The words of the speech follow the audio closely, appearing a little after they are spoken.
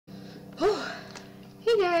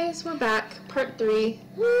guys, we're back. Part 3.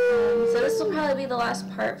 So this will probably be the last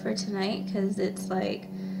part for tonight because it's like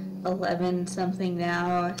 11 something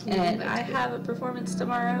now, and I have a performance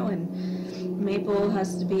tomorrow, and Maple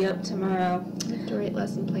has to be up tomorrow. I have to write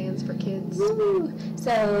lesson plans for kids. Woo!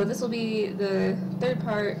 So this will be the 3rd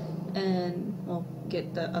part, and we'll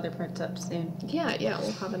get the other parts up soon. Yeah,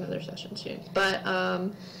 we'll have another session soon. But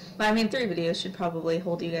I mean, 3 videos should probably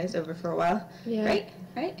hold you guys over for a while. Yeah. Right?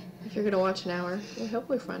 If you're gonna watch an hour, we hope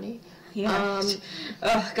we're funny. Yeah.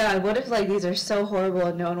 Oh God, what if like these are so horrible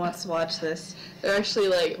and no one wants to watch this? They're actually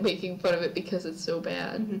like making fun of it because it's so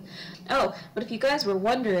bad. Mm-hmm. Oh, but if you guys were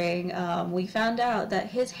wondering, we found out that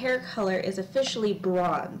his hair color is officially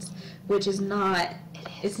bronze, which is not.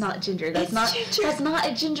 It's not ginger. That's not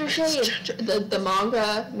a ginger shade. The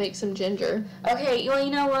manga makes him ginger. Okay, well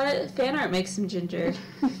you know what? Fan art makes him ginger.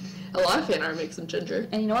 A lot of fan art makes him ginger.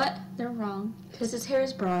 And you know what? They're wrong. Because his hair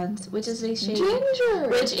is bronze, which is a shade... Ginger!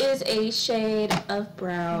 Which is a shade of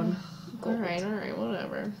brown. Alright,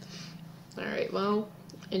 whatever. Alright, well,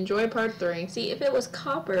 enjoy part 3. See, if it was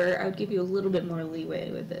copper, I would give you a little bit more leeway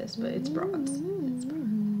with this, but it's bronze. It's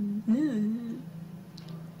bronze.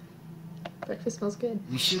 Breakfast smells good.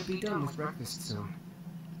 We should be done with breakfast soon.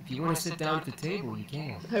 If you want to sit down at the table, you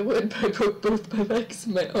can. I would, but I broke both my legs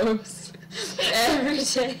and my arms. Every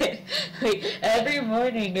day. Like, every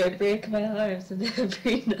morning I break my arms, and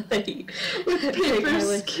every night with paper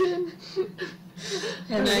skin.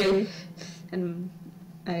 And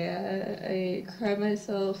I cry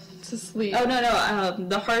myself to sleep. Oh no,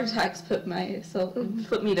 the heart attacks put me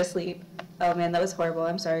to sleep. Oh man, that was horrible.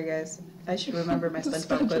 I'm sorry guys. I should remember my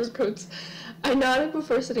SpongeBob quotes. I nodded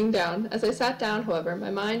before sitting down. As I sat down, however,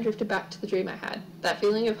 my mind drifted back to the dream I had. That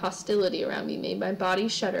feeling of hostility around me made my body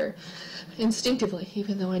shudder instinctively,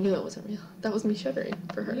 even though I knew it wasn't real. That was me shuddering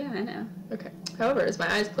for her. Yeah, I know. Okay. However, as my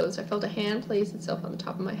eyes closed, I felt a hand place itself on the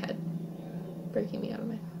top of my head, breaking me out of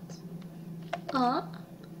my thoughts.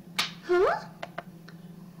 Huh?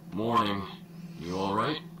 Morning. You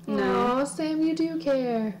alright? No, Sam, you do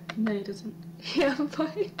care. No, he doesn't. Yeah, I'm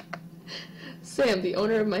fine. Sam, the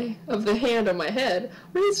owner of the hand on my head,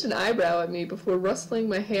 raised an eyebrow at me before rustling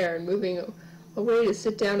my hair and moving away to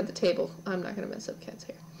sit down at the table. I'm not going to mess up Cat's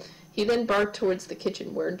hair. He then barked towards the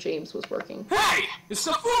kitchen where James was working. Hey! Is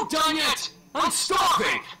the food done yet? I'm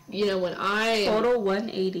starving! You know, when I... Total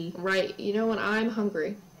 180. Right. You know, when I'm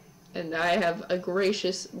hungry and I have a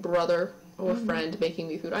gracious brother or friend making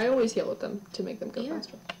me food, I always yell at them to make them go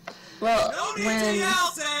faster. Well, no need to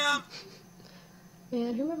yell, Sam!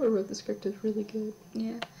 Man, whoever wrote the script is really good.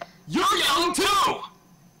 Yeah. You're yelling too!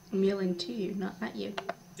 I'm yelling to you, not at you.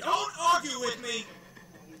 Don't argue with me!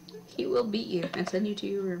 He will beat you and send you to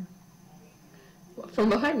your room. From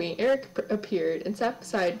behind me, Eric appeared and sat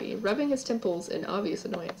beside me, rubbing his temples in obvious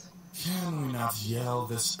annoyance. Can we not yell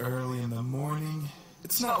this early in the morning?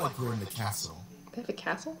 It's not like we're in the castle. They have a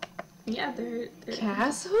castle? Yeah, they're...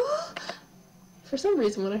 Castle? For some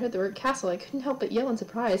reason, when I heard the word castle, I couldn't help but yell in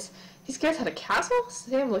surprise. These guys had a castle?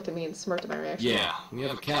 Sam looked at me and smirked at my reaction. Yeah, we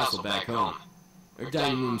have a castle back home. Our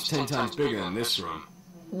dining room's 10 times bigger than this room.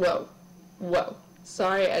 Whoa.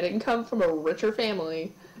 Sorry, I didn't come from a richer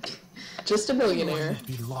family. Just a millionaire. Wouldn't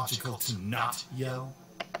it be logical to not yell?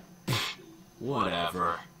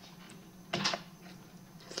 Whatever.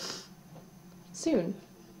 Soon,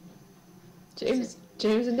 James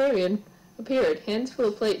and Damien appeared, hands full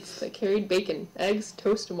of plates that carried bacon, eggs,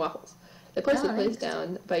 toast, and waffles. They placed the plates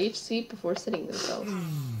down by each seat before sitting themselves.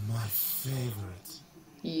 My favorite.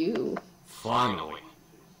 You. Finally.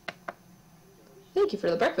 Thank you for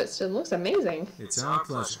the breakfast. It looks amazing. It's our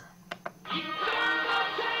pleasure.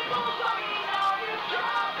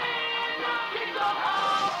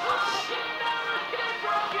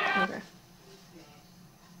 Okay.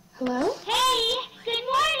 Hello? Hey, good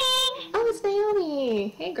morning! Oh, it's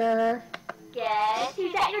Naomi. Hey, girl. Guess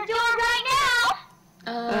who's at your door right now?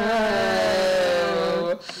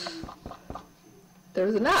 Oh. There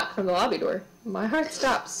was a knock from the lobby door. My heart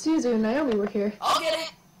stopped. Suzu and Naomi were here. I'll get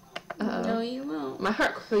it! No, you won't. My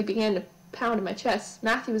heart quickly began to pound in my chest.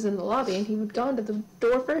 Matthew was in the lobby, and he moved on to the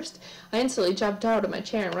door first. I instantly jumped out of my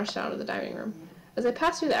chair and rushed out of the dining room. As I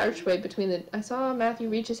passed through the archway I saw Matthew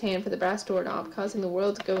reach his hand for the brass doorknob, causing the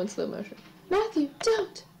world to go in slow motion. Matthew,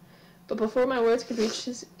 don't! But before my words could reach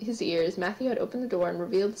his ears, Matthew had opened the door and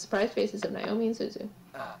revealed the surprised faces of Naomi and Suzu.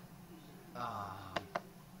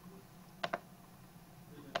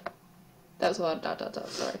 That was a lot of ...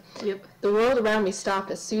 sorry. Yep. The world around me stopped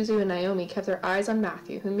as Suzu and Naomi kept their eyes on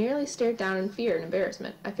Matthew, who merely stared down in fear and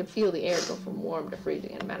embarrassment. I could feel the air go from warm to freezing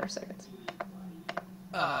in a matter of seconds.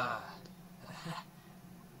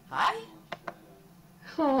 Hi?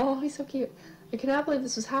 Oh, he's so cute. I cannot believe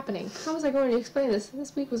this was happening. How was I going to explain this?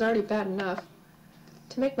 This week was already bad enough.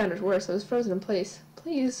 To make matters worse, I was frozen in place.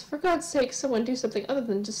 Please, for God's sake, someone do something other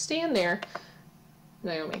than just stand there.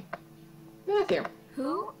 Naomi. Matthew.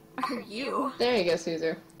 Who are you? There you go,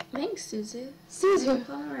 Suzu. Thanks, Suzu. Suzu,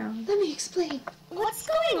 Fall around. let me explain. What's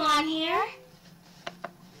going on here?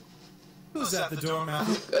 Who's at the door,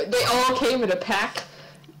 Matthew? They all came in a pack.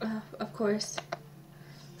 Of course.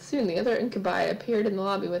 Soon the other incubi appeared in the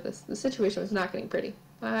lobby with us. The situation was not getting pretty.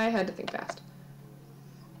 I had to think fast.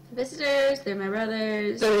 Visitors, they're my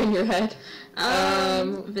brothers. They're in your head.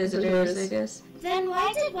 Visitors, I guess. Then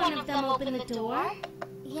why did one of them open the door?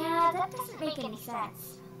 Yeah, that doesn't make any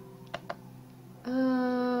sense.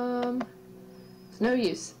 It's no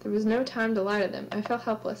use. There was no time to lie to them. I felt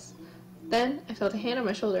helpless. Then I felt a hand on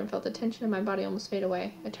my shoulder and felt the tension in my body almost fade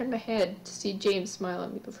away. I turned my head to see James smile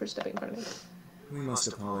at me before stepping in front of me. We must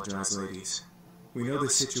apologize, ladies. We know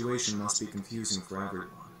this situation must be confusing for everyone.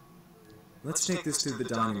 Let's take this to the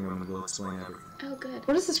dining room and we'll explain everything. Oh, good.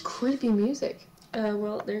 What is this creepy music?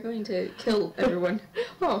 Well, they're going to kill everyone.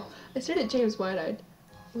 Oh, I stared at James wide-eyed.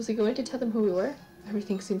 Was he going to tell them who we were?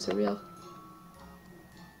 Everything seemed so real.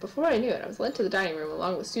 Before I knew it, I was led to the dining room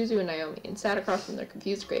along with Suzu and Naomi and sat across from their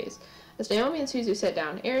confused gaze. As Naomi and Suzu sat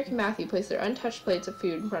down, Eric and Matthew placed their untouched plates of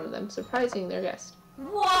food in front of them, surprising their guest.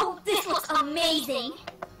 Whoa, this looks amazing!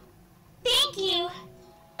 Thank you!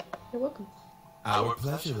 You're welcome. Our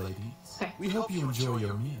pleasure, ladies. Hi. We hope you enjoy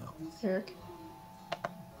your meal. Eric.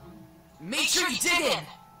 Make sure you dig in!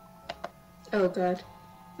 Oh, God.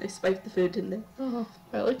 They spiked the food, didn't they? Oh.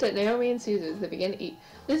 I looked at Naomi and Suzu as they began to eat,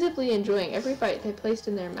 visibly enjoying every bite they placed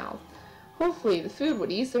in their mouth. Hopefully, the food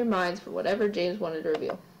would ease their minds for whatever James wanted to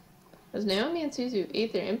reveal. As Naomi and Suzu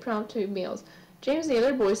ate their impromptu meals, James and the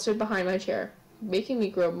other boys stood behind my chair, making me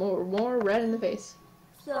grow more red in the face.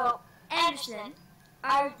 So, Anderson,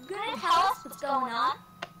 are you gonna tell us what's going on?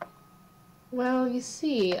 Well, you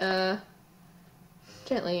see,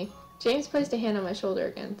 gently, James placed a hand on my shoulder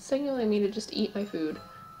again, signaling me to just eat my food.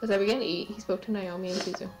 As I began to eat, he spoke to Naomi and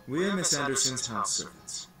Suzu. We are Miss Anderson's house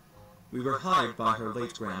servants. We were hired by her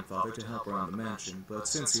late grandfather to help around the mansion, but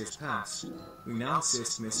since he has passed, we now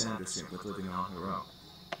assist Miss Anderson with living on her own.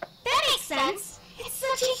 That makes sense. It's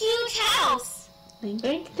such a huge house.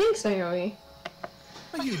 Thanks, Naomi.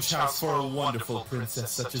 A huge house for a wonderful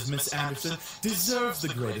princess such as Miss Anderson deserves the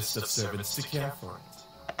greatest of servants to care for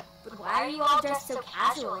it. But why are you all dressed so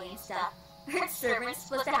casually and stuff? Aren't servants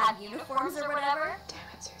supposed to have uniforms or whatever? Damn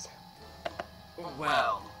it, Suzu.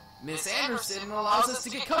 Well, Miss Anderson allows us to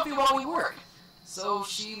get comfy while we work, so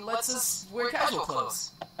she lets us wear casual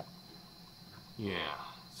clothes. Yeah,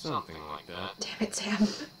 something like that. Damn it, Sam.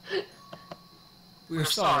 We're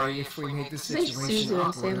sorry if we made the I think situation Suzu and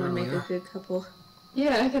awkward Sam would make a earlier. good couple.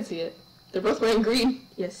 Yeah, I can see it. They're both wearing green.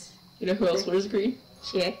 Yes. You know who else wears green?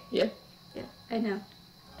 Yeah. Yeah. Yeah, I know.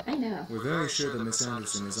 I know. We're very sure that Miss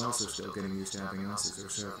Anderson is also still getting used to having us as her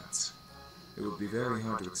servants. It would be very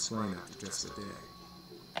hard to explain after just a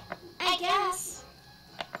day. I guess.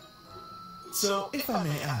 So, if I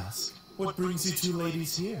may ask, what brings you two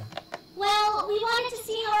ladies here? Well, we wanted to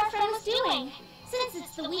see how our friend was doing. Since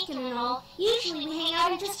it's the weekend and all, usually we hang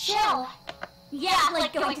out and just chill. Yeah,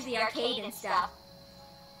 like going to the arcade and stuff.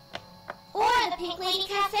 Or the Pink Lady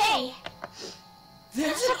Cafe.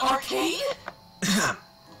 There's an arcade?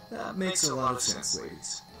 That makes a lot of sense,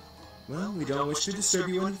 ladies. Well, we don't wish to disturb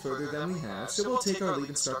you any further than we have, so we'll take our leave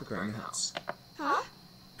and start preparing the house. Huh?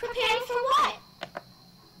 Preparing for what?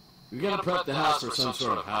 We gotta prep the house for some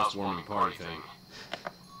sort of housewarming party thing.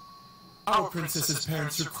 Our princess's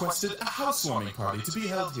parents requested a housewarming party to be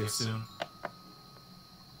held here soon.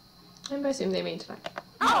 I assume they mean tonight.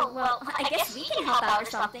 Oh, well, I guess we can help out or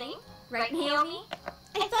something. Right, Naomi?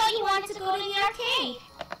 I thought you wanted to go to the arcade.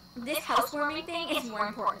 This housewarming thing is more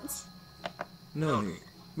important. No need.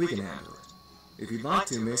 We can handle it. If you'd like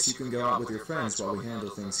to, miss, you can go out with your friends while we handle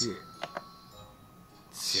things here.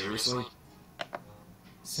 Seriously?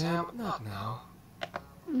 Sam, not now.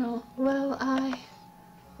 No. Well, I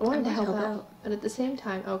wanted to might help help out, out. but at the same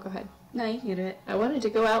time, oh, go ahead. No, you can do it. I wanted to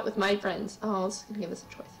go out with my friends. Oh, I was gonna give us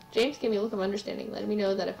a choice. James gave me a look of understanding, letting me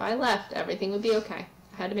know that if I left, everything would be okay.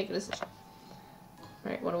 I had to make a decision.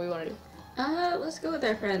 Alright, what do we want to do? Let's go with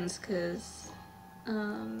our friends, cause,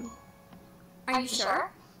 Are you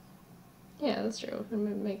sure? Yeah, that's true. I'm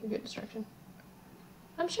gonna make a good distraction.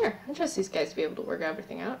 I'm sure. I trust these guys to be able to work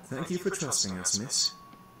everything out. Thank you for trusting us, miss.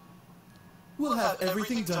 We'll have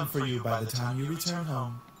everything done for you by the time you return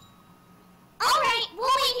home. Alright, we'll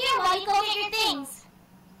wait here while you go get your things.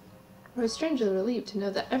 I was strangely relieved to know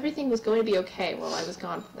that everything was going to be okay while I was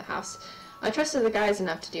gone from the house. I trusted the guys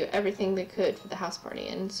enough to do everything they could for the house party,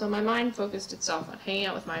 and so my mind focused itself on hanging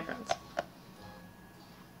out with my friends.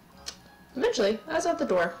 Eventually, I was out the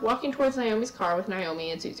door, walking towards Naomi's car with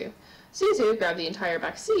Naomi and Suzu. Suzu grabbed the entire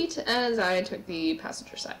back seat as I took the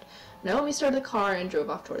passenger side. Naomi started the car and drove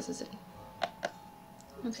off towards the city.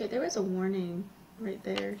 Okay, there was a warning right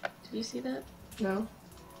there. Did you see that? No?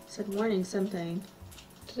 It said warning something.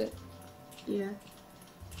 Did it? Yeah.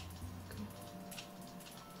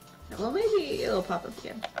 Well, maybe it'll pop up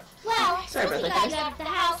again. Well, Sorry since about we that, got you out of the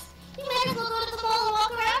house, we might as well go to the mall and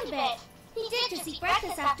walk around a bit. We did just eat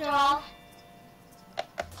breakfast after all.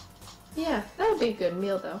 Yeah, that would be a good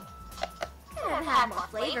meal, though. Could have had more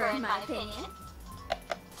flavor, in my opinion.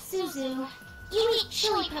 Suzu, you eat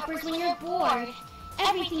chili peppers when you're bored.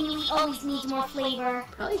 Everything you eat always needs more flavor.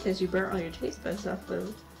 Probably because you burnt all your taste buds off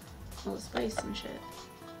of all the spice and shit.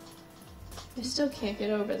 I still can't get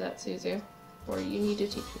over that, Suzu. Or you need to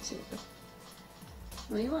teach me, Suzu.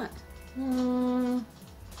 What do you want? Hmm.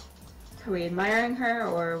 Are we admiring her,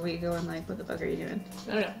 or are we going like, what the fuck are you doing?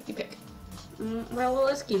 I don't know. You pick. Well,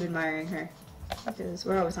 let's keep admiring her. Because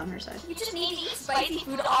we're always on her side. You just need to eat spicy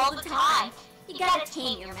food all the time. You gotta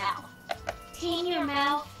tame your mouth. Tame your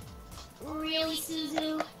mouth? Really,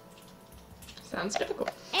 Suzu? Sounds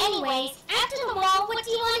difficult. Anyways, after the mall, what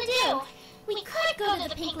do you want to do? We could go to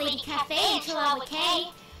the Pink Lady Cafe and chill out with Kay.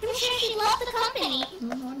 I'm sure she'd love the company.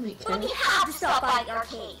 But we have to stop by the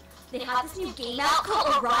arcade. They have this new game out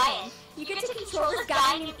called Orion. You get to control this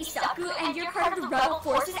guy named Isaku, and you're part of the rebel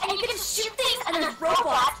forces, and you get to shoot things, and there's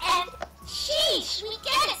robots, and... Sheesh! We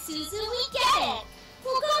get it, Suzu, we get it!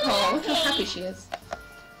 We'll go to the Oh, look how arcade. happy she is.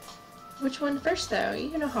 Which one first, though?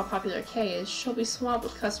 You know how popular Kay is. She'll be swamped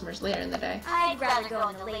with customers later in the day. I'd rather go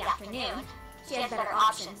in the late afternoon. She has better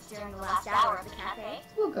options during the last hour of the cafe.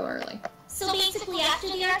 We'll go early. So basically after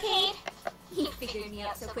the arcade? You figured me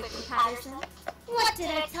out so quickly, Patterson. What did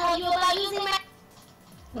I tell you about using my...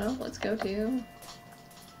 Well, let's go to...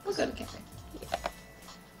 We'll go to cafe.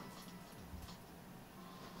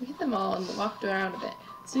 We hit the mall and walked around a bit,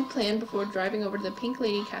 as we planned before driving over to the Pink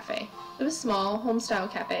Lady Cafe. It was a small, home-style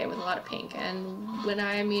cafe with a lot of pink, and when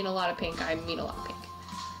I mean a lot of pink, I mean a lot of pink.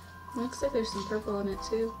 Looks like there's some purple in it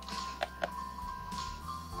too.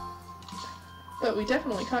 But we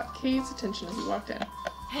definitely caught Kay's attention as we walked in.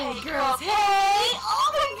 Hey girls, hey!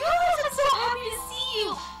 Oh my goodness, I'm so happy to see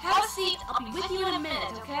you! Have a seat, I'll be with you in a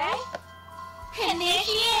minute, okay? And there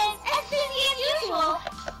she is, as busy as usual.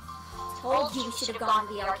 Told you we should have gone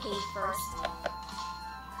to the arcade first.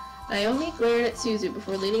 Naomi glared at Suzu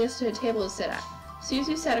before leading us to a table to sit at.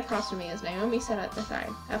 Suzu sat across from me as Naomi sat at the side.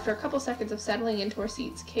 After a couple seconds of settling into our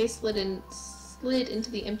seats, Kay slid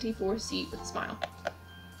into the empty fourth seat with a smile.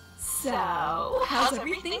 So, how's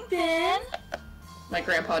everything been? My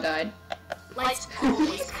grandpa died. Life's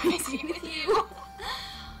always crazy with you.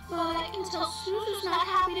 But I can tell Suzu's not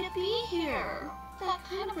happy to be here. That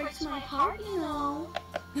kind of breaks my heart, you know.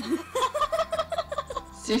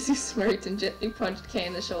 Suzu smirked and gently punched Kay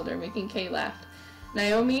in the shoulder, making Kay laugh.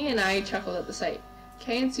 Naomi and I chuckled at the sight.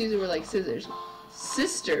 Kay and Suzu were like scissors.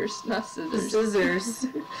 Sisters, not scissors. Scissors.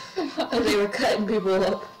 They were cutting people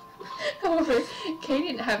up. However, Kay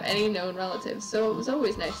didn't have any known relatives, so it was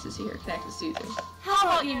always nice to see her connect with Suzu. How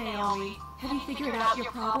about you, Naomi? Have you figured out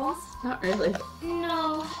your problems? Not really.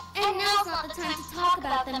 No, and now's not the time to talk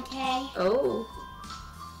about them, Kay. Oh.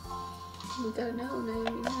 We gotta know,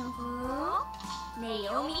 Naomi, now. Huh?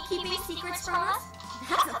 Naomi keeping secrets from us?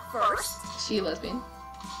 That's a first. She lesbian.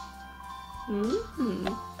 Mm-hmm.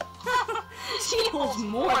 She holds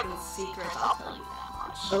more than secrets, I'll tell you that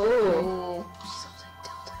much. Oh.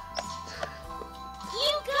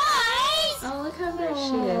 You guys! Oh, look how nice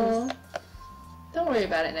she is. Don't worry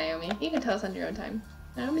about it, Naomi. You can tell us on your own time.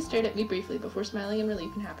 Naomi stared at me briefly before smiling in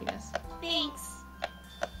relief and happiness. Thanks.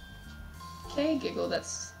 Kay giggled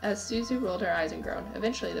as Suzu rolled her eyes and groaned.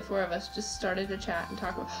 Eventually, the four of us just started to chat and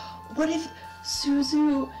talk about, what if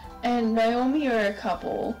Suzu and Naomi are a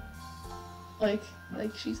couple? Like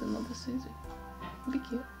she's in love with Suzu. It'd be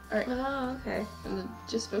cute. Alright, Oh, okay. and then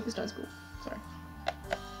just focused on school. Sorry.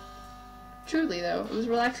 Truly, though, it was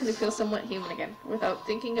relaxing to feel somewhat human again, without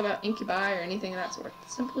thinking about incubi or anything of that sort.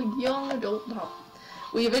 Simply young adult talk.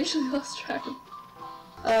 We eventually lost track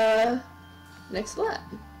of... next lap.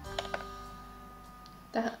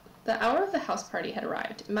 The hour of the house party had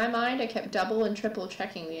arrived. In my mind, I kept double and triple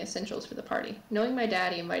checking the essentials for the party. Knowing my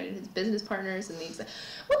daddy invited his business partners and the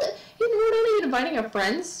we're not even inviting our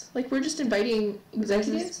friends. Like, we're just inviting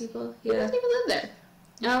executives. People? He doesn't even live there.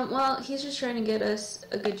 Well, he's just trying to get us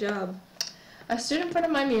a good job. I stood in front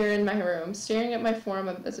of my mirror in my room, staring at my form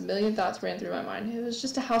as a million thoughts ran through my mind. It was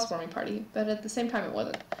just a housewarming party, but at the same time it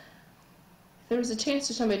wasn't. There was a chance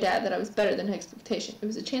to show my dad that I was better than expectation. It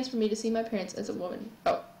was a chance for me to see my parents as a woman.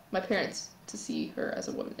 Oh, my parents to see her as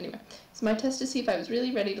a woman. Anyway, it's my test to see if I was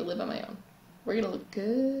really ready to live on my own. We're gonna look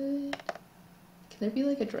good. Can there be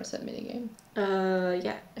like a dress-up minigame?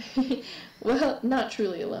 Yeah. Well, not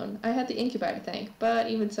truly alone. I had the incubi to thank, but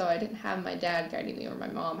even so, I didn't have my dad guiding me or my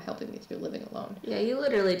mom helping me through living alone. Yeah, you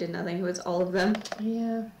literally did nothing. It was all of them.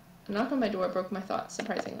 Yeah. A knock on my door broke my thoughts,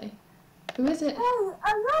 surprisingly. Who is it? Hey,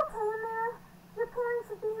 are you okay in there? Your parents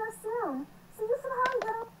should be here soon, so you should hurry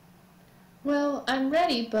them. Well, I'm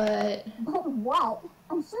ready, but... But what?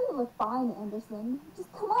 I'm sure you look fine, Anderson.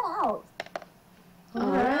 Just come on out.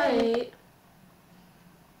 Alright.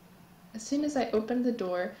 As soon as I opened the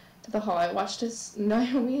door to the hall, I watched as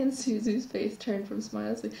Naomi and Suzu's face turn from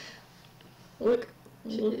smiles to... Look,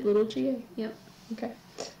 little GA. Yep. Okay.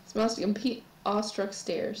 Smiles to complete awestruck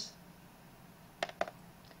stares.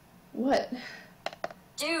 What?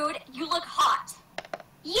 Dude, you look hot.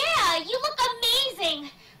 Yeah, you look amazing.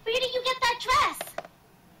 Where did you get that dress?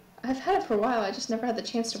 I've had it for a while, I just never had the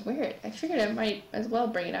chance to wear it. I figured I might as well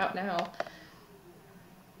bring it out now.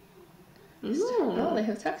 Oh, they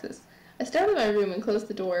have Texas. I started my room and closed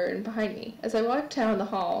the door and behind me. As I walked down the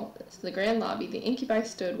hall to the grand lobby, the incubi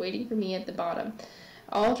stood waiting for me at the bottom,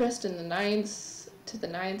 all dressed in the nines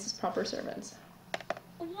as proper servants.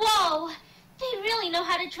 Whoa, they really know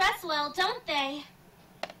how to dress well, don't they?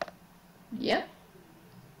 Yep.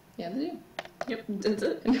 Yeah, they do. Yep, that's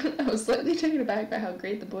it. I was slightly taken aback by how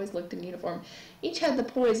great the boys looked in uniform. Each had the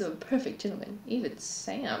poise of a perfect gentleman. Even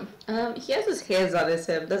Sam. He has his hands on his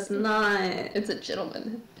hip. That's not... It's a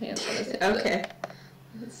gentleman. Hands on his hip. Okay.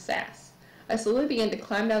 It's sass. I slowly began to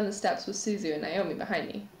climb down the steps with Suzu and Naomi behind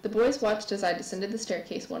me. The boys watched as I descended the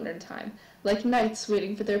staircase one at a time, like knights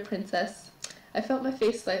waiting for their princess. I felt my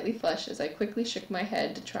face slightly flush as I quickly shook my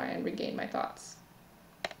head to try and regain my thoughts.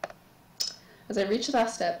 As I reached the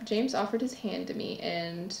last step, James offered his hand to me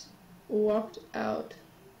and walked out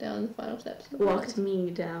down the final steps. Walked me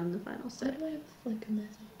down the final Why step. do I have like a message?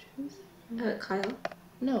 Who's that? Kyle.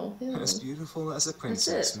 No, the other As one. beautiful as a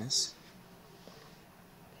princess, it. miss.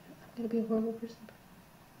 I'm gonna be a horrible person.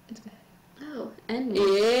 It's bad. Oh, and me.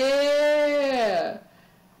 Yeah!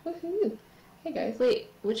 Woohoo! Hey guys. Wait,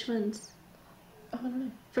 which one's? Oh, I don't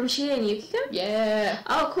know. From Shia and Yukiko? Yeah!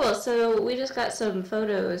 Oh, cool. So we just got some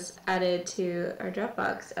photos added to our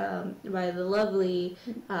Dropbox by the lovely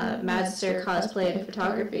Madster Cosplay and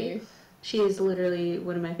Photography. She is literally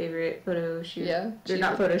one of my favorite photo shoots. Yeah. They're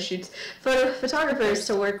not photo shoots. Photographers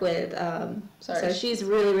to work with. So she's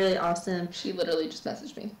really, really awesome. She literally just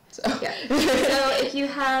messaged me. So Yeah. So if you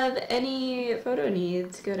have any photo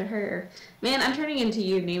needs, go to her. Man, I'm turning into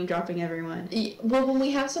you name dropping everyone. Well, when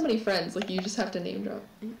we have so many friends, like, you just have to name drop.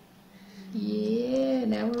 Yeah,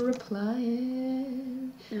 now we're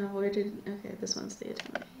replying. No, where did... Okay, this one's the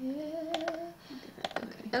itinerary.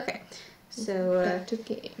 Yeah. Okay. So, Back to the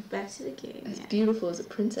game. back to the game. As Yeah. beautiful as a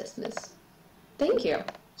princess, miss. Thank you.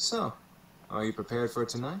 So, are you prepared for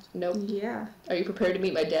tonight? Nope. Yeah. Are you prepared to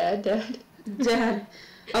meet my dad, Dad? Dad.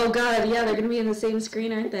 Oh god, yeah, they're gonna be in the same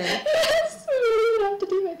screen, aren't they? Yes! We don't even have to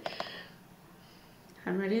do it.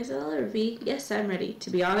 I'm ready as I'll ever be. Yes, I'm ready. To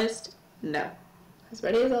be honest, no. As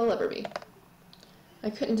ready as I'll ever be. I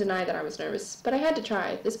couldn't deny that I was nervous, but I had to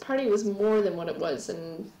try. This party was more than what it was,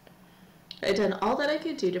 and I'd done all that I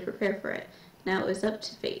could do to prepare for it. Now it was up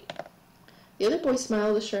to fate. the other boy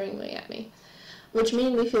smiled assuringly at me, which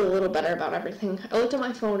made me feel a little better about everything. I looked at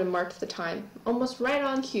my phone and marked the time. Almost right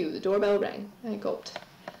on cue, the doorbell rang. I gulped.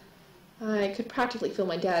 I could practically feel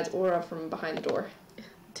my dad's aura from behind the door.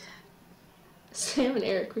 Sam and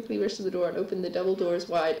Eric quickly rushed to the door and opened the double doors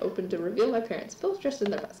wide open to reveal my parents, both dressed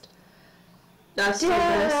in their best. That's the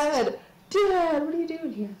best. Dad! Dad, what are you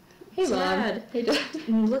doing here? Hey, Dad. Mom. Hey, Dad.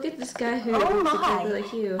 Look at this guy who Oh looks my! exactly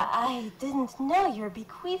like you. I didn't know your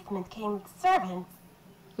bequeathment came with servants.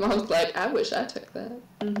 Mom's like, I wish I took that.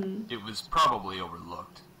 Mm-hmm. It was probably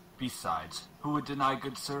overlooked. Besides, who would deny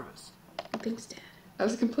good service? Thanks, Dad. I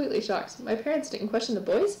was completely shocked. My parents didn't question the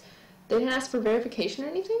boys. They didn't ask for verification or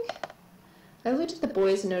anything. I looked at the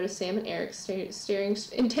boys and noticed Sam and Eric staring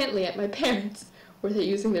intently at my parents. Were they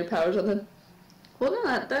using their powers on them? Well,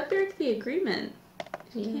 no, that broke the agreement.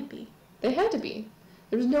 It Yeah. can't be. They had to be.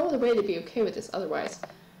 There was no other way they'd be okay with this otherwise.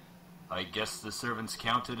 I guess the servants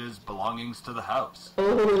counted as belongings to the house.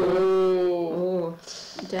 Oh. Oh,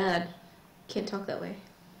 Dad. Can't talk that way.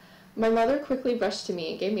 My mother quickly rushed to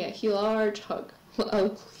me and gave me a large hug.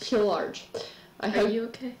 Large. Are you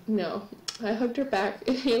okay? No. I hugged her back,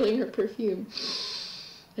 inhaling her perfume.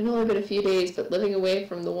 It had only been a few days, but living away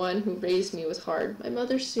from the one who raised me was hard. My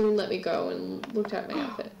mother soon let me go and looked at my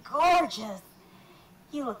outfit. Gorgeous!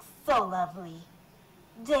 You look so lovely.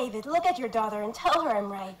 David, look at your daughter and tell her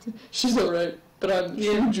I'm right. She's alright, but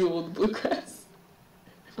I'm Jewel of the Bluegrass.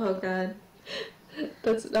 Oh god.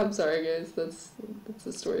 I'm sorry guys, that's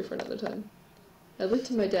a story for another time. I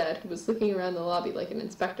looked at my dad, who was looking around the lobby like an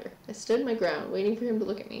inspector. I stood my ground, waiting for him to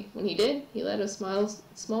look at me. When he did, he let a small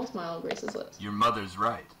smile grace his lips. Your mother's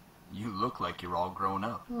right. You look like you're all grown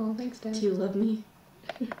up. Oh, thanks, Dad. Do you love me?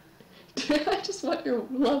 I just want your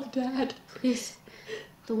love, Dad. Please.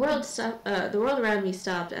 The world around me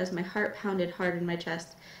stopped as my heart pounded hard in my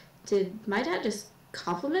chest. Did my dad just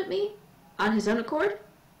compliment me? On his own accord?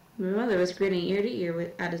 My mother was grinning ear to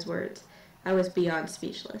ear at his words. I was beyond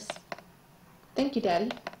speechless. Thank you,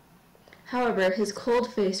 Daddy. However, his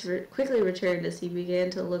cold face quickly returned as he began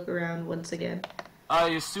to look around once again.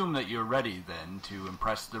 I assume that you're ready, then, to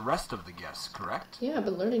impress the rest of the guests, correct? Yeah, I've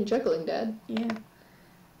been learning juggling, Dad. Yeah.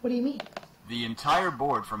 What do you mean? The entire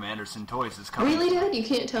board from Anderson Toys is coming. Really, Dad? You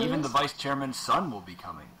can't tell me? Even the vice chairman's son will be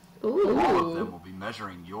coming. Ooh. All of them will be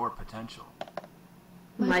measuring your potential.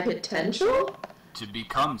 My potential? To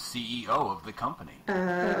become CEO of the company.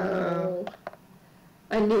 Oh.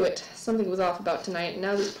 I knew it. Something was off about tonight, and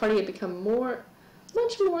now this party had become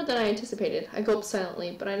much more than I anticipated. I gulped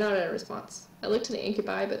silently, but I nodded in response. I looked to the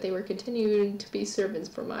incubi, but they were continuing to be servants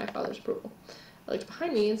for my father's approval. I looked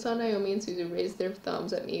behind me and saw Naomi and Suzu raise their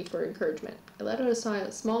thumbs at me for encouragement. I let out a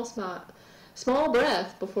small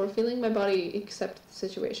breath before feeling my body accept the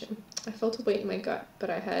situation. I felt a weight in my gut, but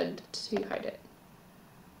I had to hide it.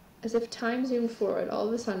 As if time zoomed forward, all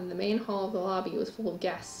of a sudden the main hall of the lobby was full of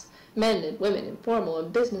guests. Men and women in formal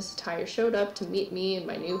and business attire showed up to meet me in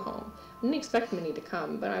my new home. I didn't expect many to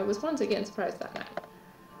come, but I was once again surprised that night.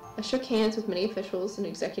 I shook hands with many officials and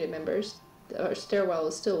executive members. Our stairwell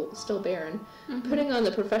is still barren, putting on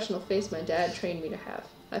the professional face my dad trained me to have.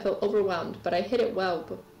 I felt overwhelmed, but I hid it well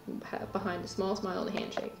behind a small smile and a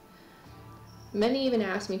handshake. Many even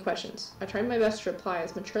asked me questions. I tried my best to reply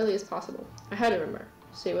as maturely as possible. I had to remember,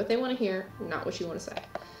 say what they want to hear, not what you want to say.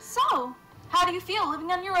 So, how do you feel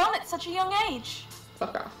living on your own at such a young age?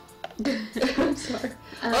 Fuck off. I'm sorry.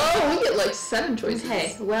 We get like 7 choices.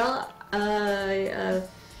 Okay, well, I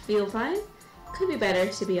feel fine. Could be better,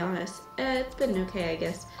 to be honest. It's been okay, I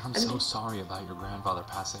guess. I'm so sorry about your grandfather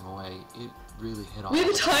passing away. It really hit all. We have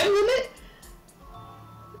a time limit?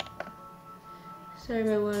 Sorry,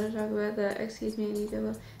 but I want to talk about that. Excuse me, I need to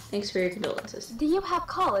go. Thanks for your condolences. Do you have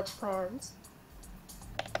college plans?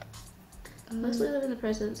 Mostly live in the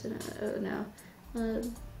present now. It's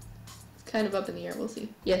kind of up in the air, we'll see.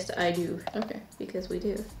 Yes, I do. Okay. Because we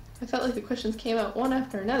do. I felt like the questions came out one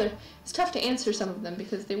after another. It's tough to answer some of them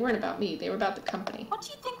because they weren't about me, they were about the company. What do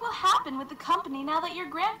you think will happen with the company now that your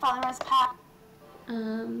grandfather has passed?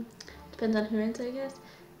 Depends on who wins, I guess.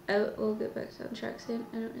 We'll get back on track soon.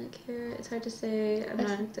 I don't really care. It's hard to say. I'm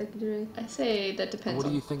not executive. I say that depends. What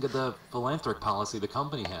do you think of the philanthropic policy the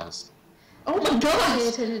company has? Oh my gosh! Pay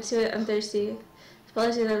attention to it. I'm thirsty.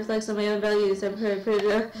 Policy that reflects on my own values. I'm pretty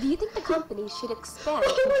Do you think the company should expand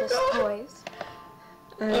to just toys?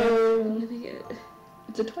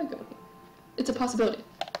 It's a toy company. It's a possibility.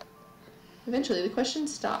 Eventually, the question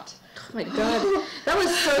stopped. Oh my god, that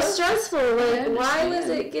was so stressful. Like, why was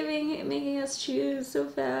it making us choose so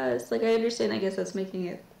fast? Like, I understand. I guess that's making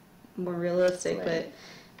it more realistic, right. But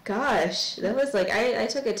gosh, that was like I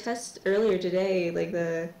took a test earlier today, like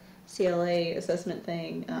the CLA assessment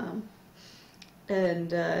thing, and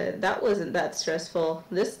that wasn't that stressful.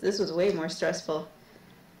 This was way more stressful.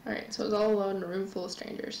 Alright, so I was all alone in a room full of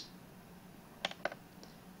strangers.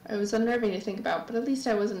 It was unnerving to think about, but at least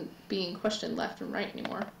I wasn't being questioned left and right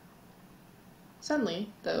anymore. Suddenly,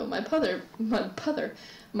 though, my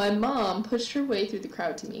mom pushed her way through the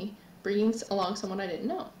crowd to me, bringing along someone I didn't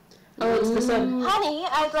know. Oh, it's the son. Honey,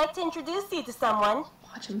 I'd like to introduce you to someone.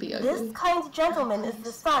 Watch him be ugly. This kind gentleman is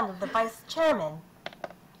the son of the vice chairman.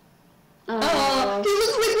 Oh, he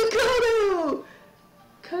looks like Mikado!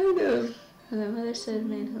 Kind of. My mother said a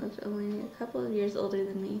man who looked only a couple of years older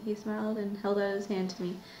than me. He smiled and held out his hand to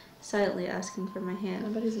me, silently asking for my hand. I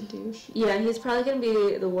bet he's a douche. Yeah, he's probably going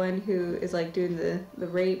to be the one who is like doing the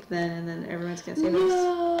rape then, and then everyone's going to say this.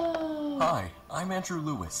 Hi, I'm Andrew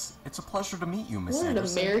Lewis. It's a pleasure to meet you, Miss What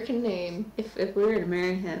Anderson. What an American name. If we were to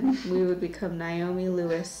marry him, we would become Naomi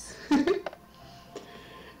Lewis.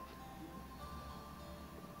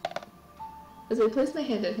 As I placed my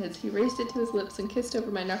hand on his, he raised it to his lips and kissed over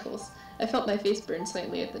my knuckles. I felt my face burn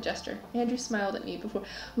slightly at the gesture. Andrew smiled at me before.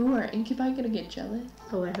 Ooh, are incubi gonna get jealous?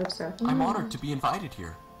 Oh, I hope so. I'm honored to be invited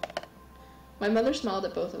here. My mother smiled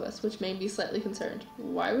at both of us, which made me slightly concerned.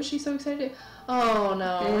 Why was she so excited? Oh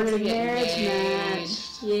no, we're gonna get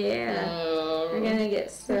engaged. Yeah. Oh. We're gonna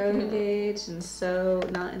get so engaged and so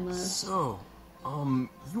not in love. So,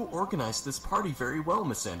 You organized this party very well,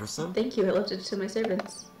 Miss Anderson. Thank you, I left it to my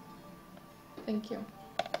servants. Thank you.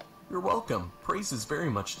 You're welcome. Praise is very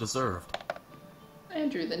much deserved.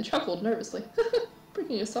 Andrew then chuckled nervously,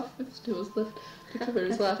 bringing a soft fist to his lip to cover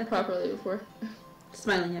his laugh properly before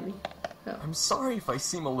smiling at me. Oh. I'm sorry if I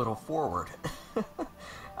seem a little forward.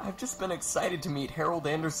 I've just been excited to meet Harold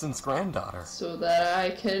Anderson's granddaughter. So that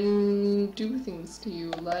I can do things to you,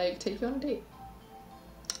 like take you on a date.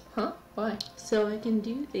 Huh? Why? So I can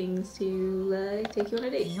do things to, like, take you on a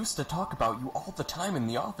date. He used to talk about you all the time in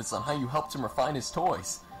the office on how you helped him refine his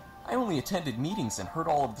toys. I only attended meetings and heard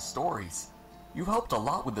all of the stories. You've helped a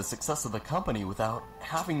lot with the success of the company without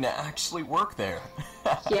having to actually work there.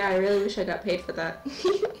 Yeah, I really wish I got paid for that.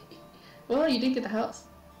 Well, you did get the house.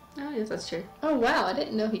 Oh, yes, that's true. Oh, wow, I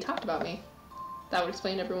didn't know he talked about me. That would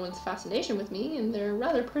explain everyone's fascination with me and their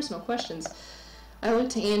rather personal questions. I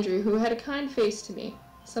looked to Andrew, who had a kind face to me.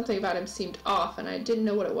 Something about him seemed off, and I didn't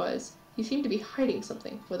know what it was. He seemed to be hiding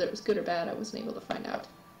something. Whether it was good or bad, I wasn't able to find out.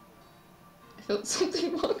 I felt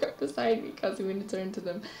something walk up beside me, causing me to turn to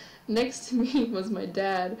them. Next to me was my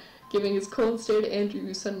dad, giving his cold stare to Andrew,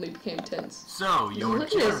 who suddenly became tense. So, you're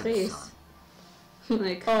look at his face.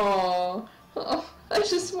 Like, oh, I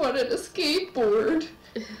just wanted a skateboard.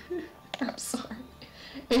 I'm sorry.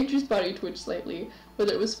 Andrew's body twitched slightly.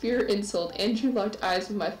 Whether it was fear or insult, Andrew locked eyes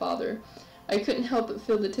with my father. I couldn't help but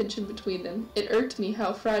feel the tension between them. It irked me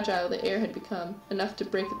how fragile the air had become, enough to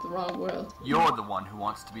break at the wrong world. You're the one who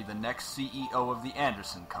wants to be the next CEO of the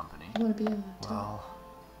Anderson Company. I want to be on that team. Well,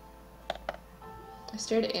 I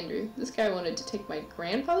stared at Andrew. This guy wanted to take my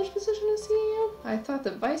grandfather's position as CEO? I thought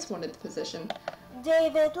the vice wanted the position.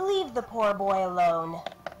 David, leave the poor boy alone.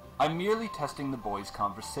 I'm merely testing the boy's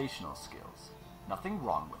conversational skills. Nothing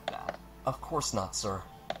wrong with that. of course not, sir.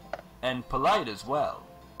 And polite as well.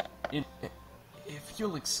 If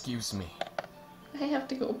you'll excuse me. I have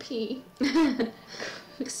to go pee.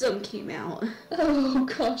 Some came out. Oh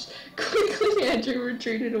gosh. Quickly, Andrew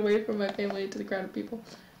retreated away from my family to the crowd of people.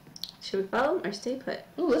 Should we follow him or stay put?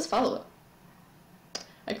 Ooh, let's follow him.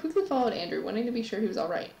 I quickly followed Andrew, wanting to be sure he was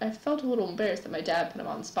alright. I felt a little embarrassed that my dad put him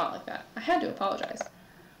on the spot like that. I had to apologize.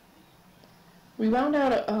 We wound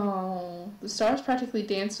out the stars practically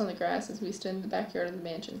danced on the grass as we stood in the backyard of the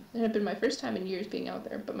mansion. It had been my first time in years being out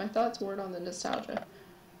there, but my thoughts wore on the nostalgia.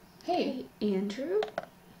 Hey, Andrew?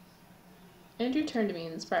 Andrew turned to me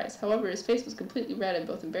in surprise. However, his face was completely red in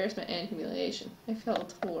both embarrassment and humiliation. I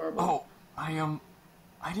felt horrible. Oh,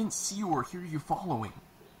 I didn't see you or hear you following.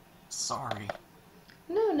 Sorry.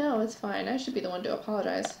 No, it's fine. I should be the one to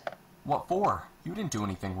apologize. What for? You didn't do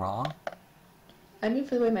anything wrong. I mean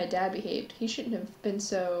for the way my dad behaved. He shouldn't have been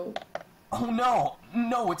so... Oh,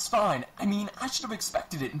 no, it's fine. I mean, I should have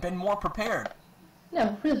expected it and been more prepared.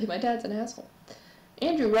 No, really, my dad's an asshole.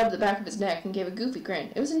 Andrew rubbed the back of his neck and gave a goofy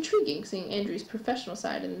grin. It was intriguing seeing Andrew's professional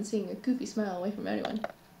side and then seeing a goofy smile away from anyone.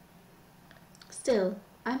 Still,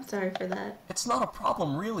 I'm sorry for that. It's not a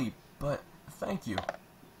problem, really, but thank you.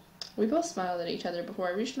 We both smiled at each other before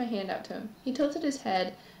I reached my hand out to him. He tilted his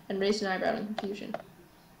head and raised an eyebrow in confusion.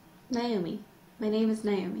 Naomi. My name is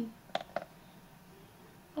Naomi.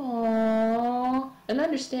 Aww. And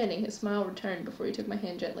understanding, his smile returned before he took my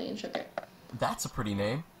hand gently and shook it. That's a pretty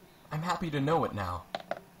name. I'm happy to know it now.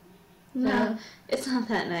 No, it's not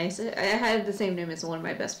that nice. I had the same name as one of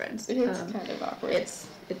my best friends. It's kind of awkward. It's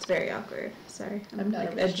very awkward. Sorry. I'm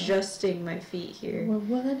not like adjusting my feet here. We're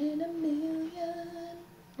one in a million.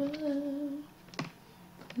 Whoa.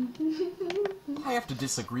 I have to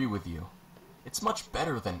disagree with you. It's much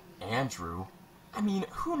better than Andrew. I mean,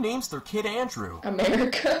 who names their kid Andrew?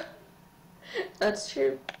 America. That's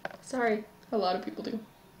true. Sorry. A lot of people do.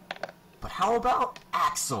 But how about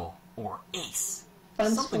Axel or Ace?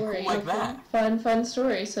 Fun Something story. cool like that. Fun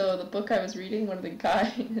story. So the book I was reading, one of the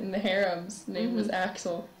guy in the harem's name was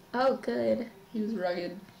Axel. Oh, good. He was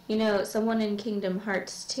rugged. You know, someone in Kingdom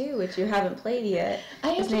Hearts 2, which you haven't played yet,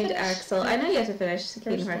 is named Axel. I know you have to finish the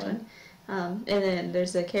Kingdom Hearts one. And then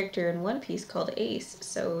there's a character in One Piece called Ace,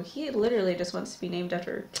 so he literally just wants to be named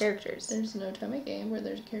after characters. There's an Otome game where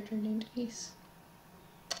there's a character named Ace.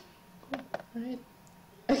 Cool. Alright.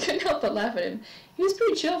 I couldn't help but laugh at him. He was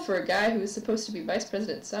pretty chill for a guy who was supposed to be Vice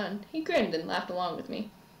President's son. He grinned and laughed along with me.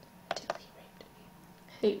 Until he raped me.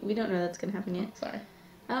 Hey, we don't know that's going to happen yet. Oh, sorry.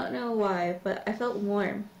 I don't know why, but I felt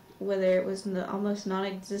warm. Whether it was the almost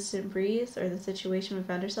non-existent breeze or the situation we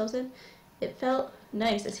found ourselves in, it felt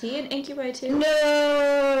nice. Is he an incubi too?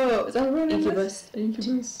 No! Is that a real Incubus.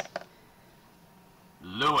 Incubus.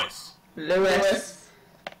 Lewis.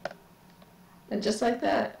 And just like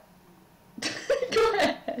that. Go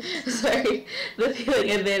ahead. Sorry, the feeling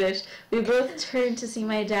had vanished. We both turned to see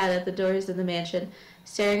my dad at the doors of the mansion,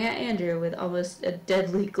 staring at Andrew with almost a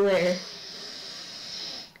deadly glare.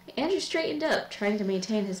 Andrew straightened up, trying to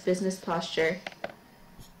maintain his business posture.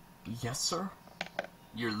 Yes, sir?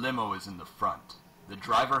 Your limo is in the front. The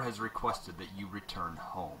driver has requested that you return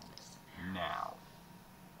home. Now.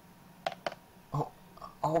 Oh,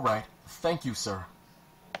 alright. Thank you, sir.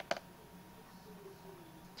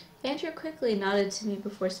 Andrew quickly nodded to me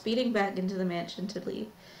before speeding back into the mansion to leave.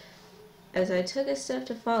 As I took a step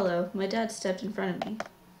to follow, my dad stepped in front of me.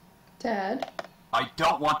 Dad? I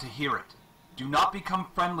don't want to hear it. Do not become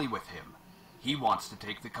friendly with him. He wants to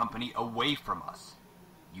take the company away from us.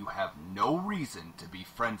 You have no reason to be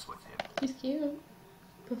friends with him. He's cute.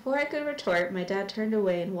 Before I could retort, my dad turned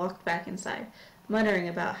away and walked back inside, muttering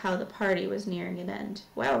about how the party was nearing an end.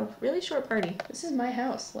 Wow, really short party. This is my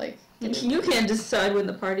house. Like, You can't decide when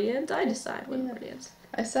the party ends. I decide when the party ends.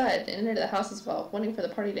 I saw it and entered the house as well, wanting for the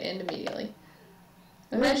party to end immediately.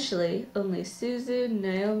 Eventually, only Suzu,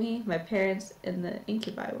 Naomi, my parents, and the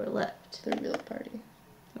incubi were left. The real party.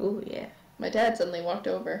 Oh, yeah. My dad suddenly walked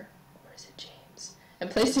over. Or is it James? And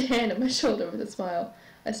placed a hand on my shoulder with a smile.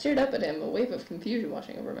 I stared up at him, a wave of confusion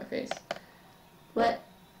washing over my face. What?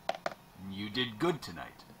 You did good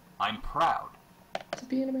tonight. I'm proud. To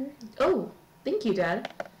be an American. Oh, thank you,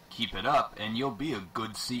 Dad. Keep it up, and you'll be a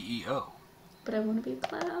good CEO. But I want to be a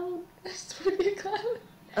clown. I just want to be a clown.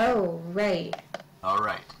 Oh, right.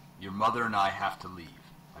 Alright, your mother and I have to leave.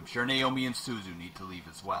 I'm sure Naomi and Suzu need to leave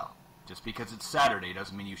as well. Just because it's Saturday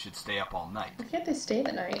doesn't mean you should stay up all night. Why can't they stay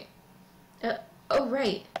the night? Oh,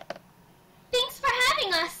 right. Thanks for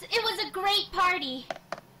having us. It was a great party.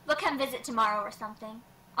 We'll come visit tomorrow or something.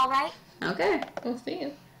 All right? Okay. We'll see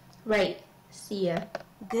you. Right. See ya.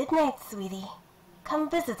 Good night, sweetie. Come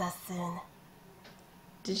visit us soon.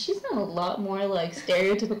 Did she sound a lot more like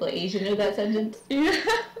stereotypical Asian in that sentence? Yeah.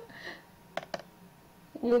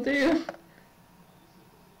 Will do.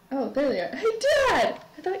 Oh, there they are. Hey, Dad!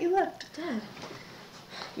 I thought you left. Dad,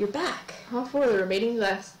 you're back. All four of the remaining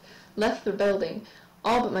guests left the building,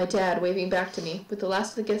 all but my dad waving back to me. With the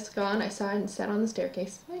last of the guests gone, I sighed and sat on the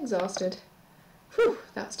staircase. I'm exhausted. Whew,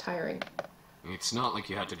 that was tiring. It's not like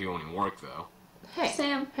you had to do any work, though. Hey,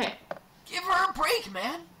 Sam. Hey. Give her a break,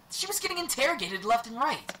 man. She was getting interrogated left and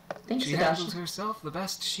right. Thanks, She Seduce. handled herself the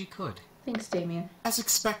best she could. Thanks, Damien. As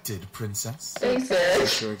expected, princess. Thanks, sir.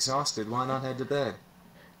 If you're exhausted, why not head to bed?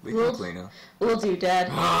 We Well- can clean up. Will do, Dad.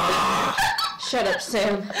 Shut up,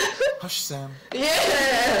 Sam. Hush, Sam.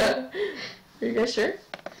 Yeah! Are you guys sure?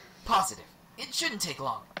 Positive. It shouldn't take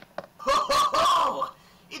long. Ho ho ho!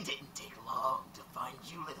 It didn't take long to find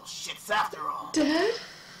you little shits after all. Dad?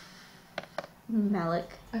 Malik.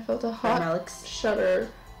 I felt a hot Alex. shudder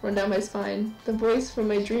run down my spine. The voice from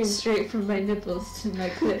my dreams. Straight from my nipples to my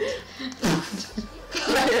clit.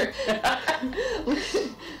 Fire.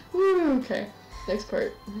 Woo, okay. Next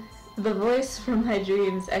part. The voice from my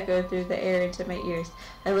dreams echoed through the air into my ears.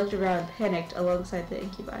 I looked around, panicked, alongside the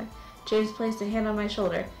incubi. James placed a hand on my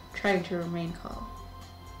shoulder, trying to remain calm.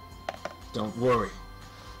 Don't worry.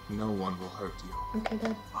 No one will hurt you. Okay,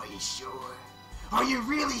 Dad. Are you sure? Are you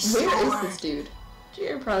really Where sure? is this dude?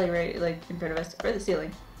 You're probably right, like, in front of us, or the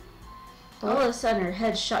ceiling. All of a sudden, her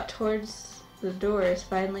head shot towards the doors,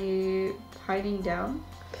 finally pinning down.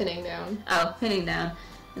 Pinning down. Oh, pinning down,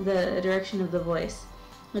 in the direction of the voice.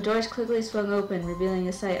 The doors quickly swung open, revealing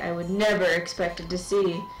a sight I would never expected to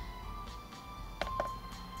see.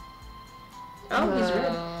 Oh, he's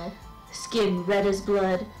red. Skin red as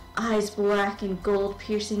blood, eyes black and gold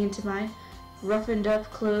piercing into mine, roughened up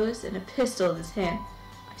clothes, and a pistol in his hand.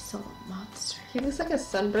 I saw a monster. He looks like a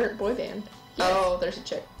sunburnt boy band. Yes. Oh, there's a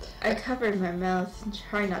chick. I covered my mouth and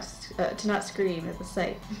tried not to not scream at the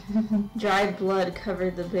sight. Dried blood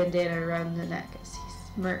covered the bandana around the neck as he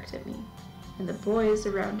smirked at me, and the boys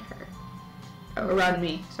around her. Oh, around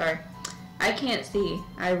me. Sorry. I can't see.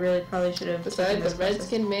 I really probably should have. Besides, the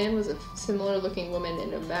red-skinned man was a similar-looking woman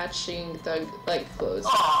in a matching thug-like clothes.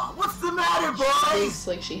 Aw, what's the matter, boys? Looks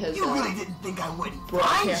like she has. You really didn't think I wouldn't black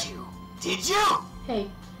find hair. you, did you? Hey.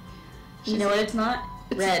 You know what it's not?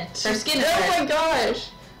 Red. Her skin is Oh red. my gosh!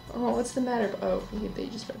 Oh, what's the matter? Oh, they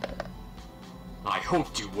just read that. I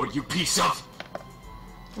hoped you would, you piece of...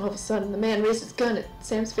 All of a sudden, the man raised his gun at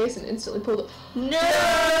Sam's face and instantly pulled it.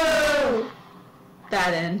 No!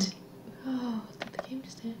 Bad end. Oh, did the game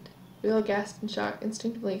just end? We all gasped in shock,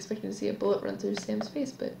 instinctively expecting to see a bullet run through Sam's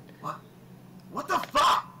face, but... What the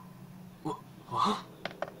fuck? What?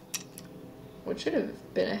 What should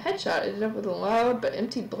have been a headshot ended up with a loud but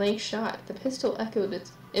empty blank shot. The pistol echoed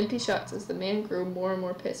its empty shots as the man grew more and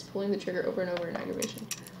more pissed, pulling the trigger over and over in aggravation.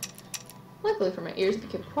 Luckily for my ears, it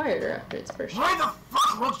became quieter after its first Why the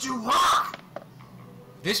fuck won't you walk?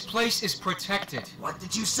 This place is protected. What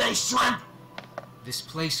did you say, Shrimp? This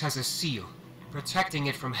place has a seal, protecting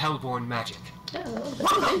it from hellborn magic. Yeah, what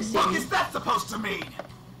the fuck is that supposed to mean?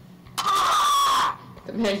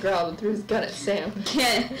 The man growled and threw his gun at Sam.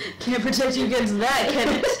 Can't protect you against that,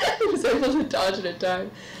 can it? He was able to dodge it in time.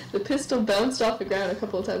 The pistol bounced off the ground a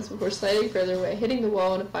couple of times before sliding further away, hitting the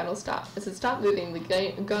wall in a final stop. As it stopped moving, the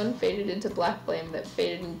gun faded into black flame that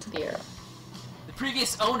faded into the air. The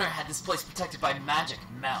previous owner had this place protected by magic,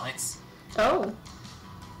 Malix. Oh.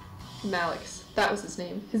 Malix. That was his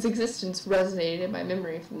name. His existence resonated in my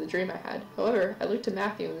memory from the dream I had. However, I looked to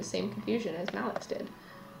Matthew in the same confusion as Malix did.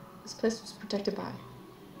 This place was protected by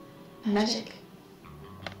magic.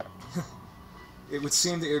 It would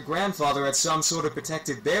seem that your grandfather had some sort of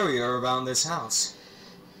protective barrier around this house.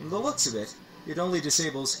 From the looks of it, it only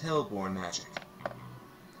disables hellborn magic.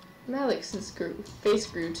 Malix's face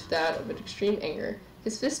grew to that of an extreme anger,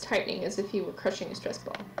 his fist tightening as if he were crushing a stress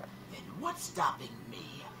ball. Then what's stopping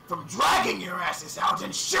me from dragging your asses out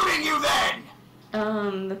and shooting you then?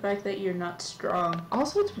 The fact that you're not strong.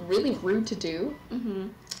 Also, it's really rude to do. Mm-hmm.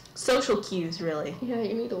 Social cues, really. Yeah,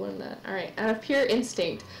 you need to learn that. Alright, out of pure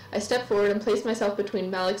instinct, I stepped forward and placed myself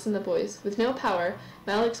between Malix and the boys. With no power,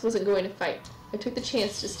 Malix wasn't going to fight. I took the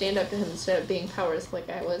chance to stand up to him instead of being powerless like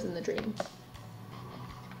I was in the dream.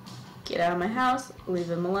 Get out of my house, leave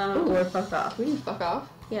him alone, or fuck off. Can you fuck off?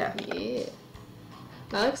 Yeah. Yeah.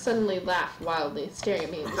 Malix suddenly laughed wildly, staring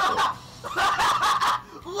at me in the face.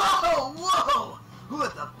 Whoa, whoa! Who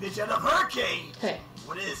let the bitch out of her cage? Hey.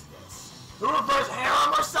 What is this? The reverse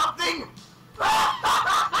harem or something?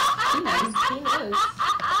 He knows.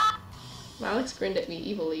 Malix grinned at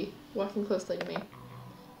me evilly, walking closely to me.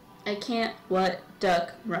 I can't,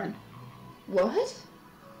 duck, run. What?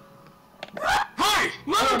 Hey!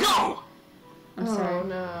 Let her go! I'm sorry. Oh,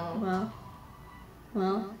 no.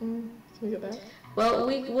 Well. Can we go back? Well,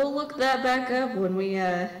 we'll look that back up when we,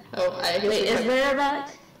 Oh, I guess wait, is there a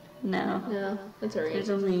back? No. No, that's alright.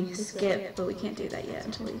 There's only skip, but we can't do that yet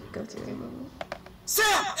until we go through.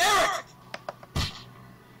 Sam! Eric!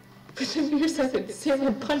 Within mere seconds, Sam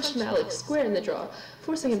had punched Malix square in the jaw,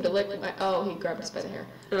 forcing him to lick my... Oh, he grabbed us by the hair.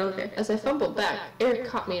 Okay. As I fumbled back, Eric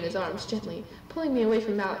caught me in his arms gently, pulling me away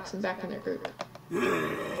from Malix and back in their group.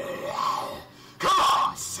 Come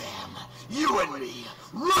on, Sam. You and me.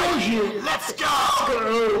 Right here. Let's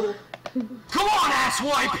go! Come on,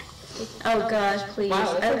 asswipe! Oh gosh, please.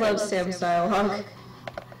 Wow, I love Sam's dialogue.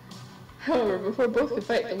 However, before both could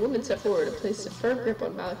fight, the woman stepped forward and placed a firm grip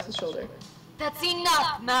on Malix's shoulder. That's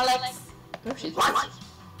enough, Malix! Oh, she's... What?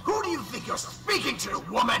 Who do you think you're speaking to,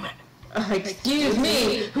 woman? Excuse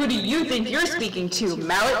me, who do you think you're speaking to,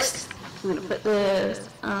 Malix? I'm gonna put this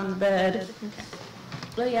on the bed.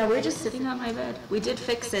 Oh yeah, we're just sitting on my bed. We did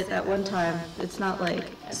fix it that one time. It's not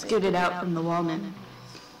like scooted out from the wall now.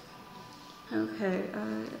 Okay,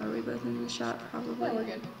 are we both in the shot? Probably. Oh, we're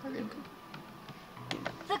good. We're good.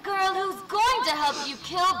 The girl who's going to help you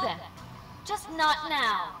killed them. Just not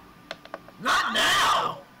now. Not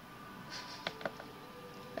now!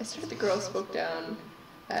 I started the girl spoke down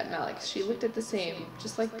at Malix. She looked at the same,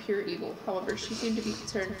 just like pure evil. However, she seemed to be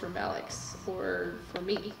concerned for Malix, or for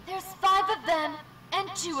me. There's 5 of them,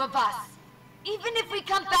 and 2 of us. Even if we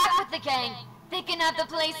come back with the gang, they can have the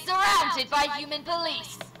place surrounded by human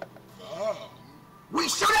police. Then we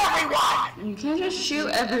shoot everyone! You can't just shoot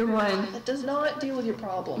everyone. That does not deal with your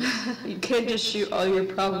problem. You can't just shoot all your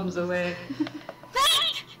problems away.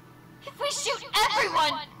 Think! If we shoot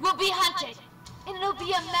everyone, we'll be hunted. And it'll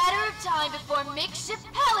be a matter of time before makeshift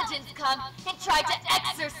paladins come and try to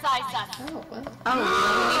exorcise us. Oh, well. Oh,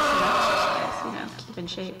 well, we need to exercise, keep in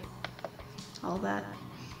shape. All that.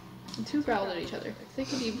 The two growled at each other. If they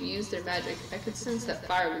could even use their magic, I could sense that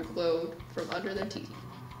fire would glow from under their teeth.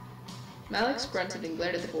 Malix grunted and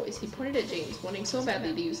glared at the boys. He pointed at James, wanting so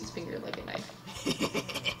badly to use his finger like a knife.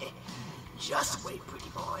 Just wait, pretty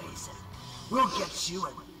boys. We'll get you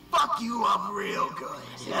and fuck you up real good.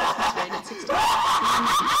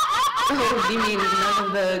 Oh, you mean none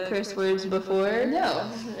of the curse words before? No,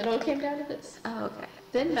 it all came down to this. Oh, okay.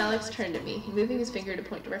 Then Malix turned to me, moving his finger to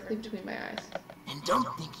point directly between my eyes. And don't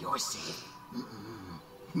think you're safe.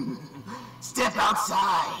 Step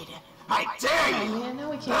outside. I dare you. Oh man, no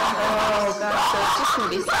we can't. Oh gosh, so it's just gonna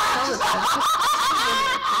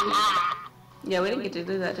be Yeah, we didn't get to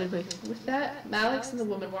do that, did we? With that, Malix and the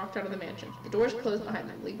woman walked out of the mansion. The doors closed behind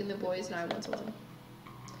them, leaving the boys and I once alone.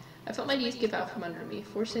 I felt my knees give out from under me,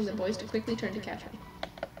 forcing the boys to quickly turn to catch me.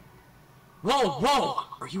 Whoa, whoa!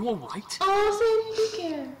 Are you alright? Oh, Sam, you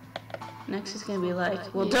care. Next is gonna be like,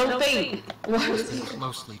 well, don't faint. Why was he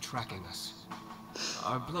closely tracking us?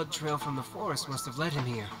 Our blood trail from the forest must have led him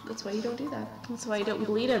here. That's why you don't do that. That's why you don't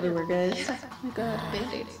bleed everywhere, guys. Oh my god,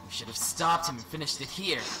 Band-Aids. We should have stopped him and finished it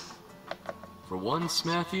here. For once,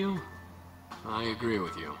 Matthew, I agree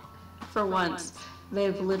with you. For once,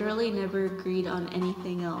 they've literally never agreed on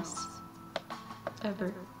anything else.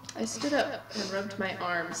 Ever. I stood up and rubbed my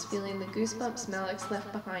arms, feeling the goosebumps Malix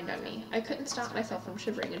left behind on me. I couldn't stop myself from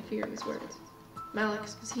shivering in fear of his words.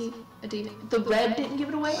 Malix, was he a demon? The red didn't give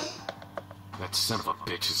it away? That son of a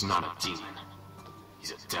bitch is not a demon.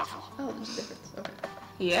 He's a devil. Oh, there's a difference. Okay.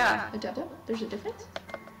 Yeah. A devil? There's a difference?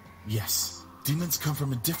 Yes. Demons come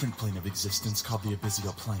from a different plane of existence called the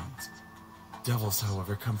Abyssal Planes. Devils,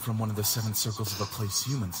 however, come from one of the 7 circles of a place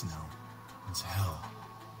humans know as hell.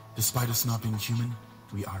 Despite us not being human,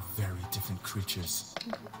 we are very different creatures.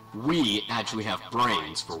 We actually have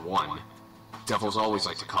brains, for one. Devils always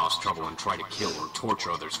like to cause trouble and try to kill or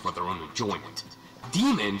torture others for their own enjoyment.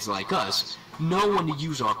 Demons, like us, know when to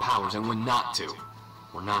use our powers and when not to.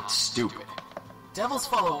 We're not stupid. Devils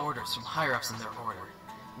follow orders from higher-ups in their order,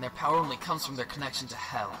 and their power only comes from their connection to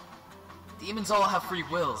hell. Demons all have free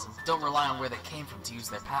wills and don't rely on where they came from to use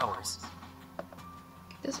their powers.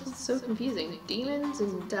 This was so confusing. Demons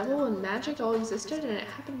and devil and magic all existed and it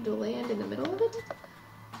happened to land in the middle of it?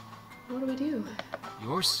 What do we do?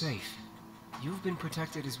 You're safe. You've been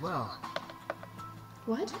protected as well.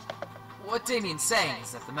 What? What Damien's saying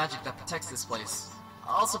is that the magic that protects this place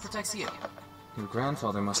also protects you. Your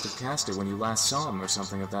grandfather must have cast it when you last saw him or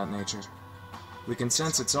something of that nature. We can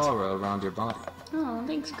sense its aura around your body. Oh,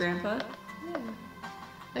 thanks, Grandpa. Yeah.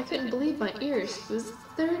 I couldn't believe my ears. It was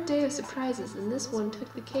the 3rd day of surprises, and this one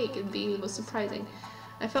took the cake in being the most surprising.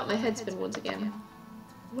 I felt my head spin once again.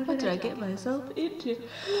 What did I get myself into?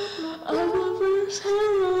 I'm a first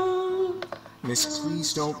hero. Miss,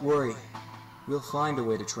 please don't worry. We'll find a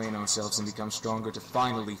way to train ourselves and become stronger to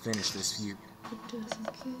finally finish this feud.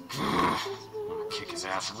 Kick his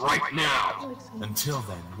ass right now! Until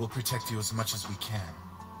then, we'll protect you as much as we can.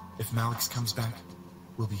 If Malix comes back,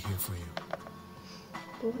 we'll be here for you.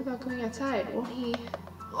 But what about going outside? Won't he...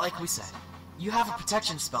 Like we said, you have a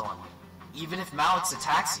protection spell on you. Even if Malix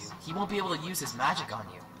attacks you, he won't be able to use his magic on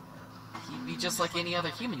you. He'd be just like any other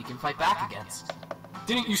human you can fight back against.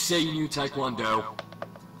 Didn't you say you knew Taekwondo?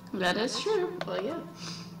 That is true. Well, yeah.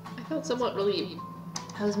 I felt somewhat relieved.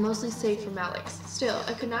 I was mostly safe from Malix. Still,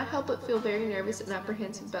 I could not help but feel very nervous and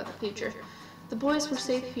apprehensive about the future. The boys were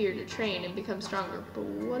safe here to train and become stronger, but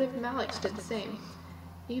what if Malix did the same?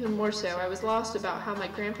 Even more so, I was lost about how my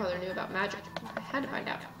grandfather knew about magic. I had to find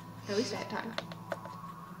out. At least I had time.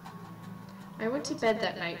 I went to bed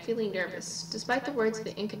that night feeling nervous. Despite the words of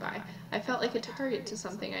the incubi, I felt like a target to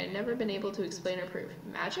something I had never been able to explain or prove.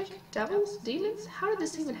 Magic? Devils? Demons? How did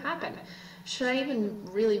this even happen? Should I even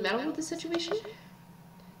really meddle with the situation?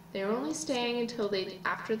 They were only staying until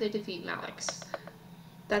after they defeat Malix.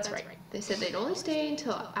 That's right. They said they'd only stay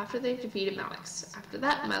until after they defeated Malix. After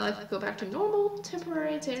that, my life would go back to normal,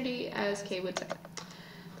 temporary insanity, as Kay would say.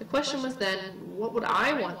 The question was then, what would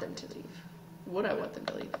I want them to leave? Would I want them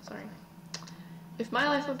to leave? Sorry. If my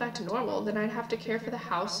life went back to normal, then I'd have to care for the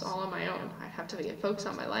house all on my own. I'd have to get focused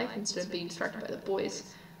on my life instead of being distracted by the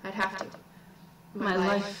boys. I'd have to. My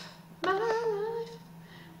life. My life.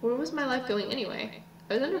 Where was my life going anyway?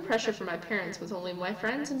 I was under pressure from my parents with only my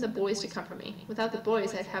friends and the boys to comfort me. Without the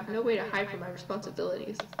boys, I'd have no way to hide from my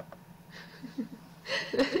responsibilities.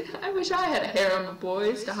 I wish I had a harem of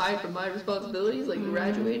boys to hide from my responsibilities, like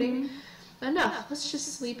graduating. Enough. Let's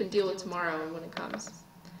just sleep and deal with tomorrow and when it comes.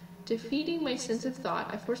 Defeating my sense of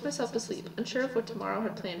thought, I forced myself to sleep, unsure of what tomorrow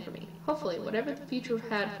had planned for me. Hopefully, whatever the future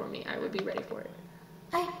had for me, I would be ready for it.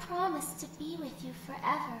 I promise to be with you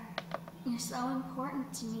forever. You're so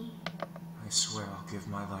important to me. I swear I'll give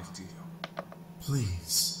my life to you.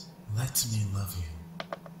 Please, let me love you.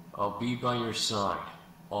 I'll be by your side,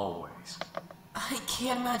 always. I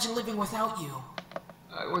can't imagine living without you.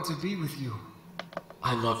 I want to be with you.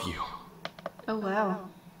 I love you. Oh, wow.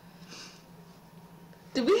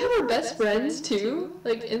 Did we have our best friends too?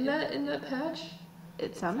 Like in that patch?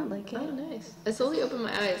 It sounded like it. Oh, nice. I slowly opened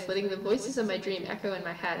my eyes, letting the voices of my dream echo in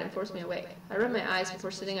my head and force me awake. I rubbed my eyes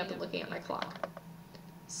before sitting up and looking at my clock.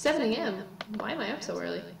 7 a.m.? Why am I up so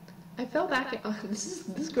early? I fell back and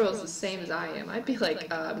this girl's the same as I am. I'd be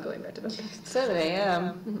like, I'm going back to bed. 7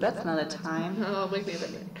 a.m. That's not a time. Oh, wake me up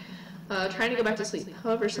at noon. Trying to go back to sleep.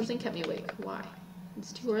 However, something kept me awake. Why?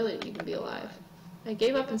 It's too early to even be alive. I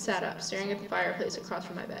gave up and sat up, staring at the fireplace across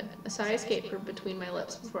from my bed. A sigh escaped from between my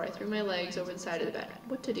lips before I threw my legs over the side of the bed.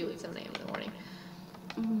 What to do at 7 a.m. in the morning?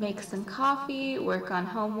 make some coffee, work on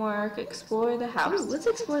homework, explore the house. Ooh, let's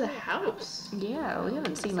explore the house. Yeah, we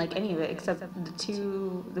haven't seen like any of it except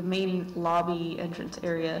the main lobby entrance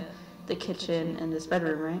area, the kitchen, and this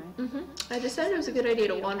bedroom, right? Mm-hmm. I decided it was a good idea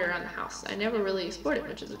to wander around the house. I never really explored it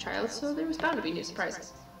much as a child, so there was bound to be new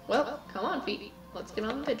surprises. Well, come on, feet. Let's get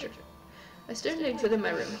on the adventure. I stood and exited my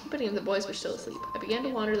room, hoping the boys were still asleep. I began to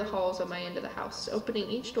wander the halls on my end of the house, opening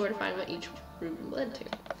each door to find what each room led to.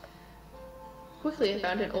 Quickly, I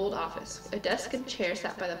found an old office. A desk and chair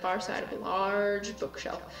sat by the far side of a large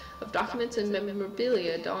bookshelf of documents and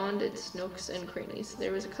memorabilia donned its nooks and crannies.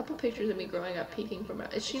 There was a couple pictures of me growing up peeking from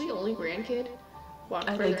out. Is she the only grandkid? Walk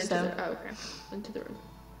I further think into so. the, oh, okay. Into the room.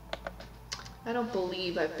 I don't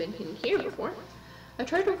believe I've been in here before. I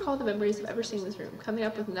tried to recall the memories of ever seeing this room, coming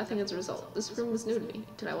up with nothing as a result. This room was new to me.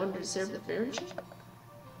 Did I want to disturb the furniture?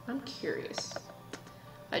 I'm curious.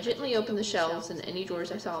 I gently opened the shelves and any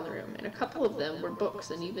drawers I saw in the room, and a couple of them were books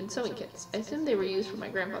and even sewing kits. I assumed they were used for my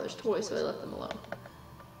grandfather's toys, so I left them alone.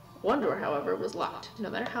 One door, however, was locked, no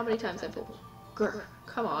matter how many times I pulled. Grr,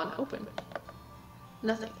 come on, open.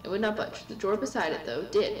 Nothing. It would not budge. The drawer beside it, though,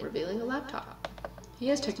 did, revealing a laptop. He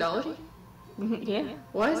has technology? Yeah.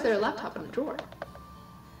 Why is there a laptop in a drawer?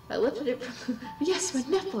 I lifted it from yes, my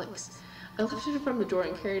Netflix! I lifted it from the drawer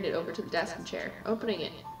and carried it over to the desk and chair. Opening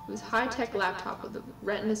it, it was a high-tech laptop with a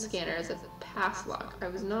retina scanner as a pass lock. I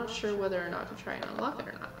was not sure whether or not to try and unlock it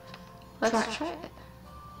or not. Let's try it.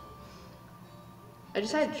 I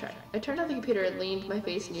decided to try it. I turned on the computer and leaned my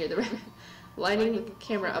face near the retina, lining the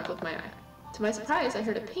camera up with my eye. To my surprise, I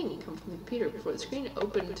heard a ping come from the computer before the screen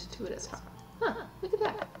opened to a desktop. Huh, look at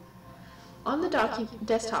that. On the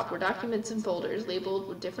desktop were documents and folders labeled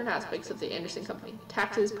with different aspects of the Anderson Company.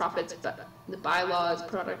 Taxes, profits, the bylaws,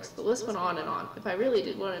 products, the list went on and on. If I really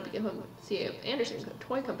did want to become CEO of Anderson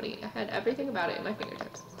Toy Company, I had everything about it at my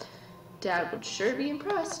fingertips. Dad would sure be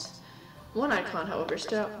impressed. One icon, however,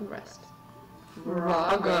 stood out from the rest.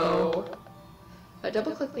 Vrago. I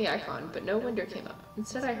double-clicked the icon, but no window came up.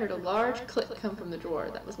 Instead, I heard a large click come from the drawer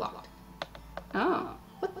that was locked. Oh.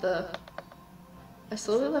 What the... I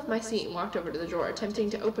slowly left my seat and walked over to the drawer, attempting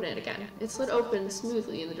to open it again. It slid open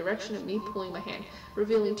smoothly in the direction of me pulling my hand,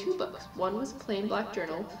 revealing two books. One was a plain black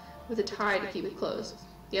journal with a tie to keep it closed.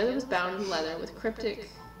 The other was bound in leather with cryptic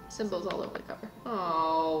symbols all over the cover.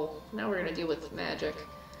 Oh, now we're gonna deal with magic.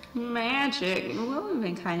 Magic? Well, we've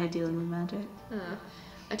been kind of dealing with magic.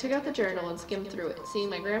 I took out the journal and skimmed through it, seeing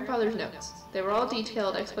my grandfather's notes. They were all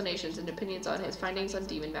detailed explanations and opinions on his findings on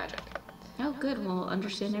demon magic. Oh, good. We'll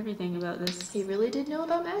understand everything about this. He really did know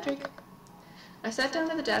about magic. I sat down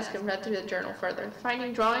at the desk and read through the journal further,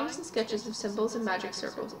 finding drawings and sketches of symbols and magic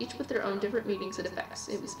circles, each with their own different meanings and effects.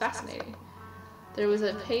 It was fascinating. There was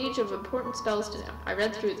a page of important spells to know. I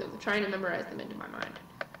read through them, trying to memorize them into my mind.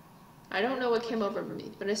 I don't know what came over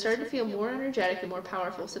me, but I started to feel more energetic and more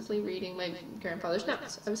powerful simply reading my grandfather's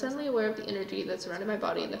notes. I was suddenly aware of the energy that surrounded my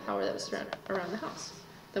body and the power that was around the house.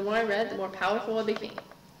 The more I read, the more powerful I became.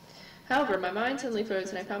 However, my mind suddenly froze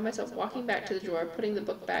and I found myself walking back to the drawer, putting the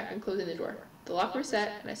book back and closing the drawer. The lock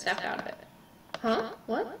reset and I snapped out of it. Huh?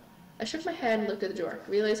 What? I shook my head and looked at the drawer,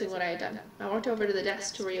 realizing what I had done. I walked over to the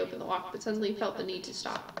desk to reopen the lock, but suddenly felt the need to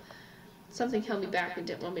stop. Something held me back and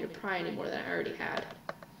didn't want me to pry any more than I already had.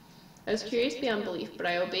 I was curious beyond belief, but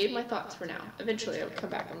I obeyed my thoughts for now. Eventually I would come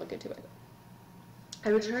back and look into it. I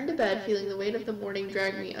returned to bed, feeling the weight of the morning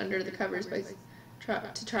drag me under the covers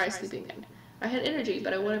to try sleeping again. I had energy,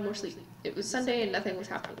 but I wanted more sleep. It was Sunday and nothing was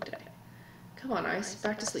happening today. Come on, Ice,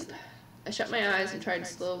 back to sleep. I shut my eyes and tried to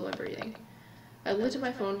slow my breathing. I looked at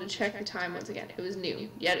my phone to check the time once again. It was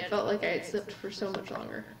noon, yet it felt like I had slept for so much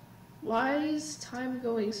longer. Why is time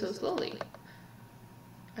going so slowly?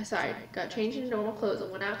 I sighed, got changed into normal clothes,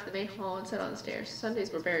 and went out to the main hall and sat on the stairs.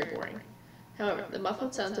 Sundays were very boring. However, the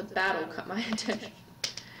muffled sounds of battle caught my attention.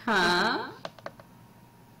 Huh?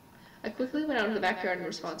 I quickly went out in the backyard in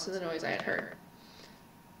response to the noise I had heard.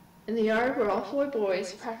 In the yard were all 4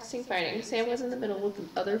 boys practicing fighting. Sam was in the middle with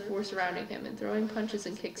the other 4 surrounding him and throwing punches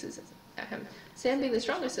and kicks at him. Sam, being the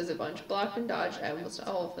strongest of the bunch, blocked and dodged almost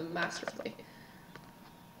all of them masterfully.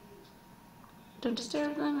 Don't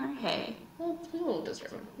disturb them, or hey? Well, we won't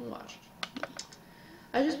disturb them. We'll watch.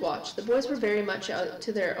 I just watched. The boys were very much out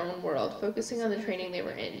to their own world, focusing on the training they were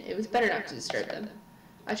in. It was better not to disturb them.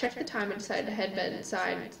 I checked the time and decided to head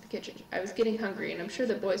inside to the kitchen. I was getting hungry, and I'm sure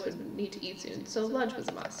the boys would need to eat soon, so lunch was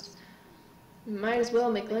a must. Might as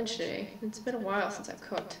well make lunch today. It's been a while since I've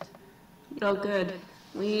cooked. Oh, good.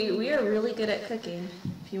 We are really good at cooking.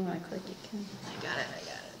 If you want to cook, you can. I got it.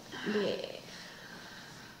 Yeah.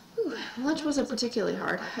 Whew. Lunch wasn't particularly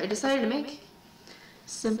hard. I decided to make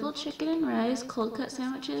Simple chicken and rice, cold cut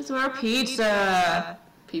sandwiches, or pizza?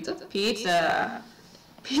 Pizza? Pizza.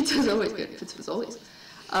 Pizza's always good. Pizza's always.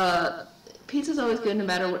 Pizza's always good no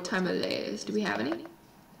matter what time of the day it is. Do we have any?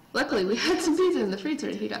 Luckily, we had some pizza in the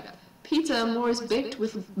freezer to heat up. Pizza, Moore's Baked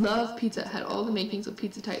with Love Pizza, had all the makings of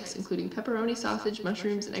pizza types, including pepperoni, sausage,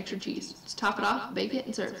 mushrooms, and extra cheese. Just top it off, bake it,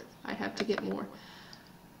 and serve. I'd have to get more.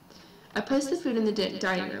 I placed the food in the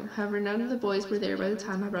dining room. However, none of the boys were there by the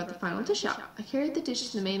time I brought the final dish out. I carried the dish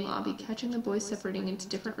to the main lobby, catching the boys separating into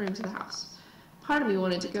different rooms of the house. Part of me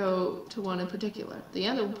wanted to go to one in particular. The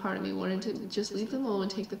other part of me wanted to just leave them alone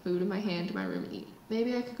and take the food in my hand to my room and eat.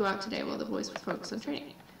 Maybe I could go out today while the boys were focused on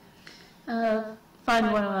training.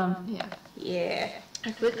 Find one of them. Yeah. Yeah.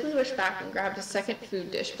 I quickly rushed back and grabbed a second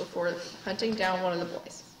food dish before hunting down one of the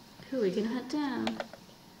boys. Who are we gonna hunt down?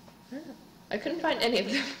 I couldn't find any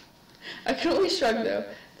of them. I could only shrug, though.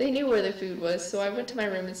 They knew where the food was, so I went to my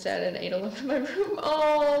room instead and ate alone in my room.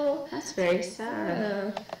 Oh! That's very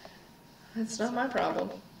sad. That's not my problem.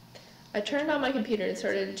 I turned on my computer and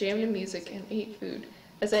started jamming music and ate food.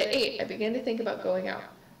 As I ate, I began to think about going out.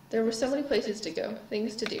 There were so many places to go,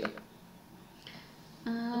 things to do.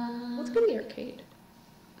 Let's go to the arcade.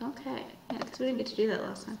 Okay. Yeah, because we didn't get to do that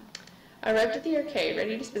last time. I arrived at the arcade,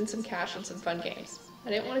 ready to spend some cash on some fun games. I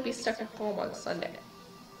didn't want to be stuck at home on Sunday.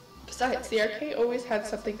 Besides, the arcade always had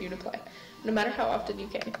something new to play, no matter how often you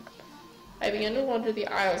came. I began to wander the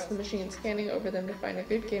aisles of the machine, scanning over them to find a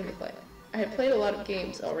good game to play. I had played a lot of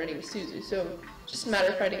games already with Suzu, so just a matter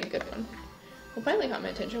of finding a good one. What finally caught my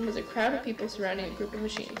attention was a crowd of people surrounding a group of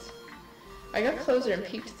machines. I got closer and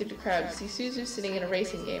peeked through the crowd to see Suzu sitting in a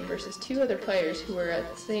racing game versus two other players who were at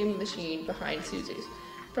the same machine behind Suzu's.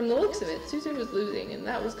 From the looks of it, Suzu was losing, and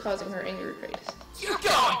that was causing her anger to raise. You're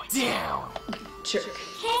going down! Jerk.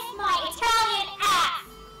 Kiss my Italian ass!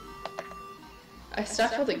 I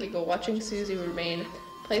stifled a giggle watching Suzu remain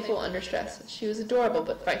playful under stress. She was adorable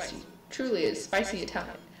but feisty. Truly a spicy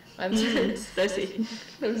Italian. I observed spicy.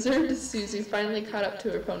 Observed as Suzu finally caught up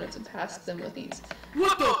to her opponents and passed them with ease.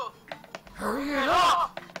 What the? Hurry it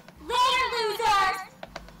up! Later, losers!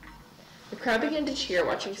 The crowd began to cheer,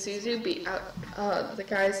 watching Suzu beat out the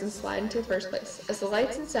guys and slide into first place. As the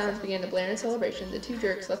lights and sounds began to blare in celebration, the two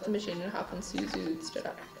jerks left the machine and hopped, and Suzu stood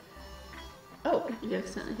up. Oh. You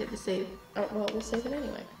accidentally hit the save. Oh, well, we'll save it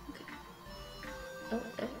anyway. Okay. Oh,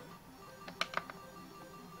 okay.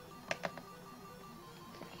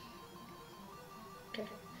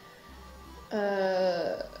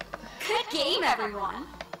 Good game, everyone!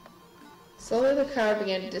 Slowly the crowd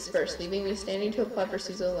began to disperse, leaving me standing to applaud for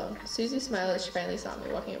Suzu alone. Suzu smiled as she finally saw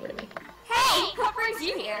me, walking over to me. Hey, what brings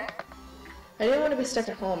you here? I didn't want to be stuck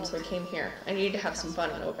at home, so I came here. I needed to have some fun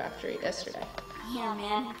and over after yesterday. Yeah,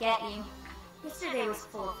 man, I get you. Yesterday was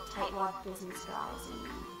full of tightwad business guys,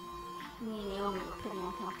 and me and Naomi were pretty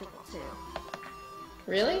uncomfortable, too.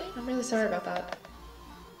 Really? I'm really sorry about that.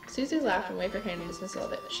 Suzu laughed and waved her hand in dismissal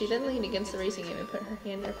of it. She then leaned against the racing game and put her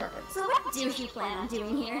hand in her pocket. So what do you plan on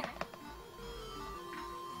doing here?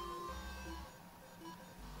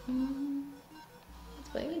 Let's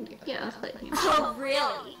play a game together. Yeah, let's play a game. Oh,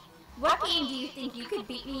 really? What game do you think you could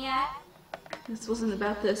beat me at? This wasn't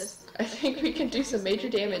about this. I think we can do some major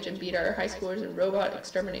damage and beat our high scores in robot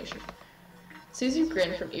extermination. Suzu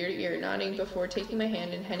grinned from ear to ear, nodding before taking my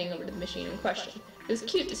hand and heading over to the machine in question. It was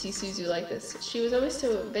cute to see Suzu like this. She was always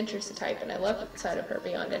so adventurous a type, and I loved the sight of her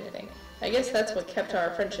beyond anything. I guess that's what kept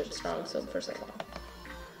our friendship strong for so long.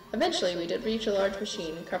 Eventually, we did reach a large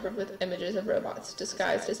machine covered with images of robots,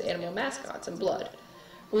 disguised as animal mascots and blood.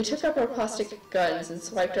 We took up our plastic guns and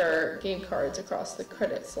swiped our game cards across the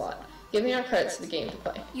credit slot, giving our credits to the game to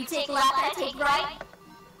play. You take left, I take right?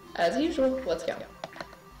 As usual, let's go.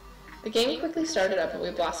 The game quickly started up and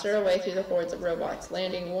we blasted our way through the hordes of robots,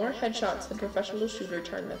 landing more headshots than professional shooter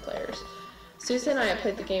tournament players. Susan and I had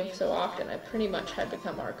played the game so often, it pretty much had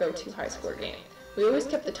become our go-to high-score game. We always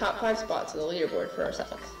kept the top 5 spots on the leaderboard for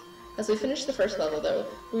ourselves. As we finished the first level, though,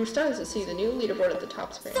 we were stunned to see the new leaderboard at the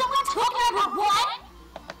top screen. Someone took number 1?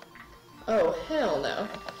 Oh, hell no.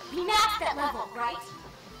 You matched that level, right?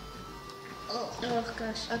 Oh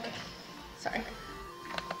gosh. Okay. Sorry.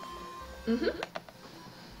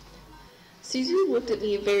 Suzu looked at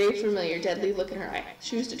me, a very familiar, deadly look in her eye.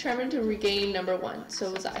 She was determined to regain number 1,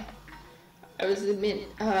 so was I.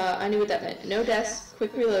 I knew what that meant. No deaths,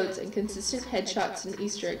 quick reloads, and consistent headshots and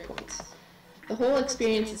Easter egg points. The whole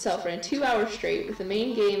experience itself ran 2 hours straight, with the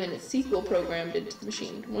main game and its sequel programmed into the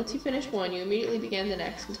machine. Once you finished one, you immediately began the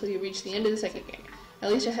next until you reached the end of the second game.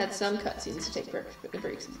 At least it had some cutscenes to take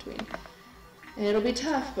breaks in between. It'll be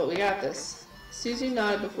tough, but we got this. Suzu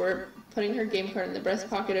nodded before putting her game card in the breast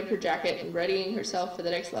pocket of her jacket and readying herself for the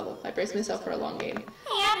next level. I braced myself for a long game.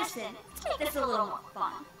 Hey Anderson, let's make this a little more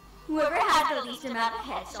fun. Whoever has the least amount of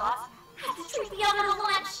headshots has to treat the other to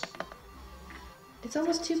lunch. It's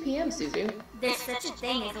almost 2 p.m., Suzu. There's such a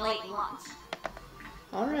thing as late lunch.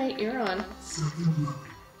 Alright, you're on.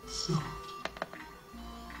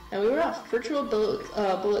 And we were off. Virtual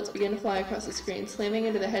bullets began to fly across the screen, slamming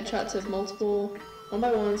into the headshots of multiple. One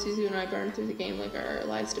by one, Suzu and I burned through the game like our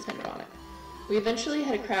lives depended on it. We eventually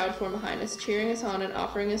had a crowd form behind us, cheering us on and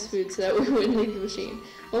offering us food so that we wouldn't leave the machine.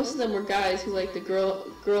 Most of them were guys who liked the girl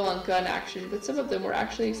on gun action, but some of them were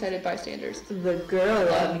actually excited bystanders. The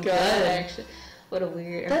girl on gun action. What a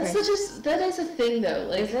weird. That is a thing though.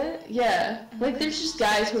 Like, is it? Yeah. Like there's just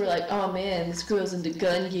guys who are like, oh man, this girl's into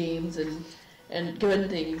gun games and gun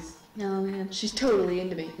things. Oh man, she's totally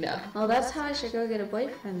into me. No. Well, that's how I should go get a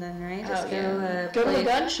boyfriend then, right? Just go to a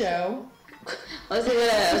gun show. I was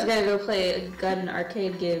gonna go play gun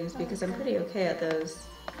arcade games because I'm pretty okay at those.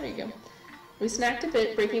 There you go. We snacked a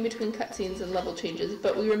bit, breaking between cutscenes and level changes,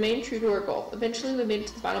 but we remained true to our goal. Eventually, we made it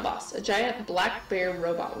to the final boss, a giant black bear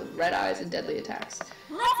robot with red eyes and deadly attacks.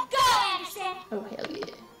 Let's go, Anderson! Oh, hell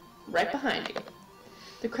yeah. Right behind you.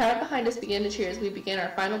 The crowd behind us began to cheer as we began our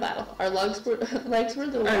final battle. Our legs were a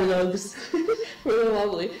little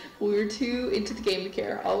wobbly. We were too into the game to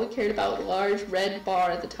care. All we cared about was a large red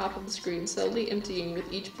bar at the top of the screen, slowly emptying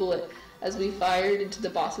with each bullet as we fired into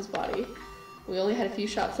the boss's body. We only had a few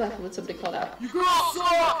shots left when somebody called out, "You girls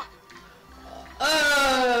suck!"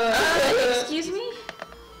 Excuse me?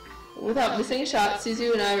 Without missing a shot,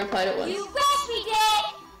 Suzu and I replied at once. You wish we did!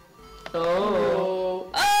 Oh.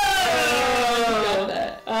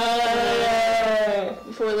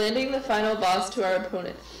 Before landing the final boss to our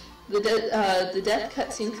opponent. The death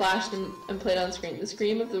cutscene flashed and played on screen, the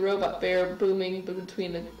scream of the robot bear booming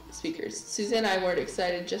between the speakers. Susan and I weren't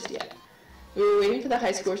excited just yet. We were waiting for the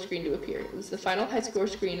high score screen to appear. It was the final high score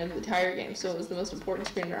screen of the entire game, so it was the most important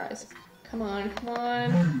screen in our eyes. Come on, come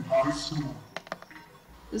on.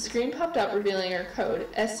 The screen popped up revealing our code,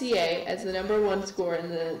 SCA, as the #1 score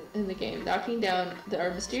in the game, knocking down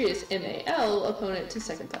our mysterious MAL opponent to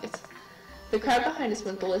second place. The crowd behind us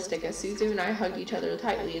went ballistic as Suzu and I hugged each other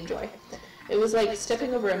tightly in joy. It was like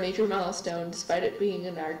stepping over a major milestone despite it being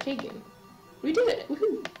an arcade game. We did it!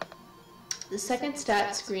 Woohoo! The second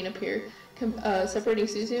stat screen appeared, separating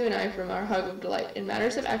Suzu and I from our hug of delight. In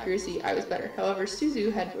matters of accuracy, I was better. However,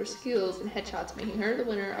 Suzu had more skills and headshots, making her the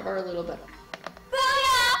winner of our little battle.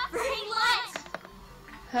 Booyah! Free lunch!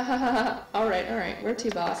 Ha ha ha ha. Alright. Where to,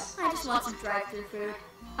 boss? I just want some drive-thru food.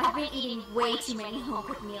 I've been eating way too many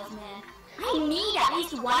home-cooked meals, man. I need at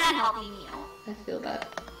least one healthy meal. I feel that.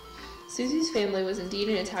 Susie's family was indeed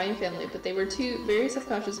an Italian family, but they were too very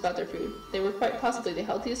self-conscious about their food. They were quite possibly the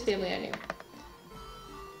healthiest family I knew.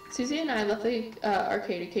 Susie and I left the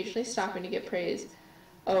arcade, occasionally stopping to get praise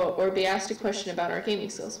or be asked a question about our gaming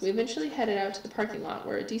skills. We eventually headed out to the parking lot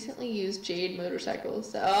where a decently used Jade motorcycle.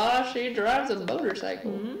 She drives a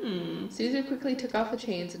motorcycle. Susie quickly took off the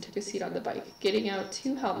chains and took a seat on the bike, getting out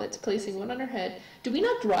 2 helmets, placing one on her head. Do we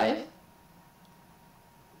not drive?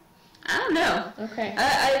 I don't know. Okay.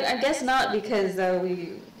 I guess not because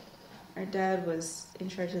our dad was in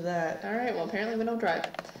charge of that. Alright, well apparently we don't drive.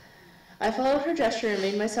 I followed her gesture and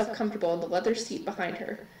made myself comfortable in the leather seat behind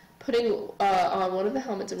her, putting on one of the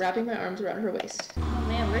helmets and wrapping my arms around her waist. Oh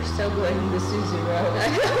man, we're so going the Suzu road. I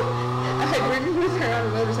know! I had ridden with her on a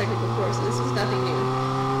motorcycle before, so this was nothing new.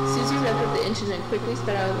 Susie revved up the engine and quickly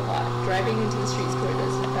sped out of the lot, driving into the streets toward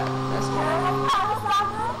us.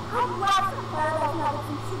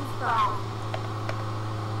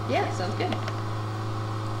 Yeah, sounds good.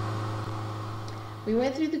 We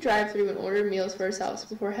went through the drive-thru and ordered meals for ourselves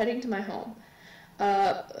before heading to my home.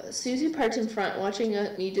 Susie parked in front, watching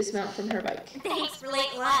me dismount from her bike. Thanks for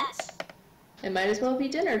late lunch. It might as well be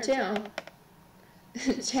dinner, too.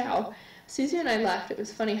 Ciao. Susie and I laughed. It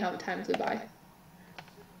was funny how time flew by.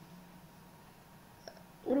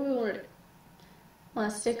 What do we want to do?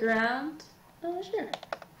 Want to stick around? Oh, sure.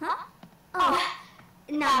 Huh? Oh,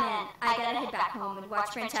 nah, man. I gotta head back home and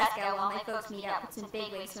watch Francesca while my folks meet up with some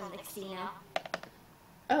bigwigs from the casino.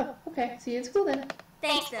 Oh, okay. See you at school then.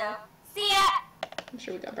 Thanks, though. See ya! I'm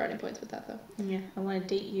sure we got brownie points with that, though. Yeah, I want to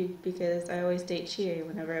date you because I always date Cheer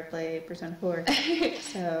whenever I play Persona 4.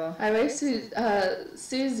 So I waved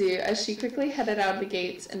Suzu as she quickly headed out of the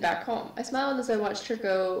gates and back home. I smiled as I watched her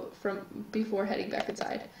go from before heading back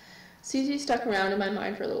inside. Suzu stuck around in my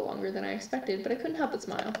mind for a little longer than I expected, but I couldn't help but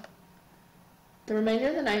smile. The remainder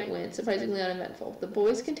of the night went surprisingly uneventful. The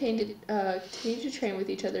boys continued to train with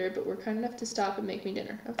each other, but were kind enough to stop and make me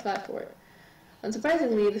dinner. I was glad for it.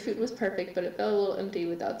 Unsurprisingly, the food was perfect, but it felt a little empty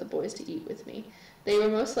without the boys to eat with me. They were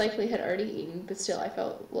most likely had already eaten, but still I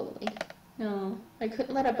felt lonely. No. I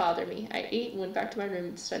couldn't let it bother me. I ate and went back to my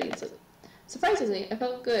room to study and sleep. Surprisingly, I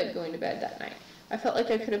felt good going to bed that night. I felt like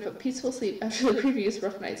I could have a peaceful sleep after the previous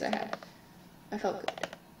rough nights I had. I felt good.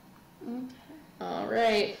 Okay.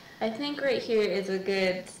 Alright. I think right here is a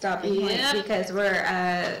good stopping point because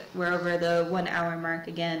we're over the 1 hour mark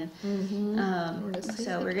again.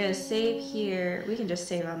 So we're gonna save here. We can just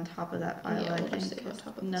save on top of that file. Yeah, I we'll think just save on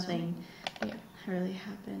top of nothing really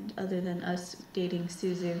happened other than us dating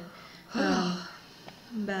Suzu.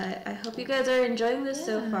 But I hope you guys are enjoying this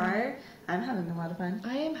so far. I'm having a lot of fun.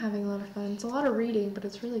 I am having a lot of fun. It's a lot of reading, but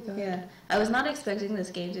it's really good. Yeah. I was not expecting this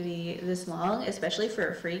game to be this long, especially for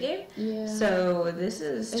a free game. Yeah. So this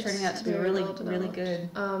is turning out to be really, really good.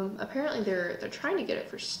 Apparently they're trying to get it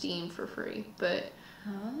for Steam for free, but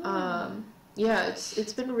yeah,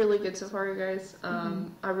 it's been really good so far, you guys.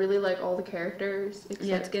 I really like all the characters.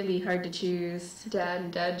 Yeah, it's gonna be hard to choose. Dad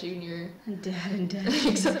and Dad Jr. Dad and Dad.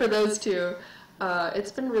 Except for those two.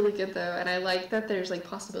 It's been really good though, and I like that there's like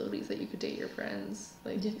possibilities that you could date your friends.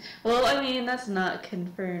 Like, well, I mean that's not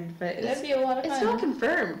confirmed, but that'd be a lot of fun. It's not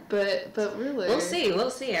confirmed, but really, we'll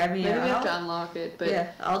see. I mean, maybe we have to unlock it. But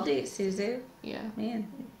yeah, I'll date Suzu. Yeah, man,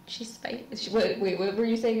 she's spicy. Wait, what were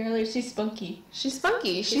you saying earlier? She's spunky. She's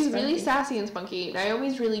spunky. She's really sassy and spunky.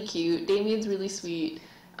 Naomi's really cute. Damien's really sweet.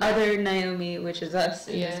 Other Naomi, which is us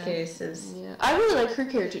in this case, is I really like her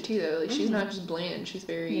character too, though. Like she's not just bland. She's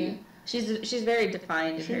very. Yeah. She's very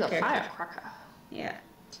defined in her character. She's a firecracker. Yeah.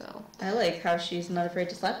 So I like how she's not afraid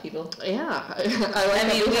to slap people. Yeah, I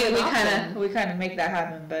mean, we kind of make that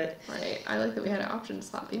happen, but right. I like that we had an option to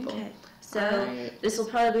slap people. Okay. So this will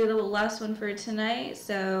probably be the last one for tonight.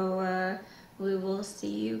 So we will see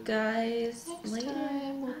you guys next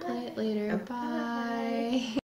time. We'll play it later. Bye.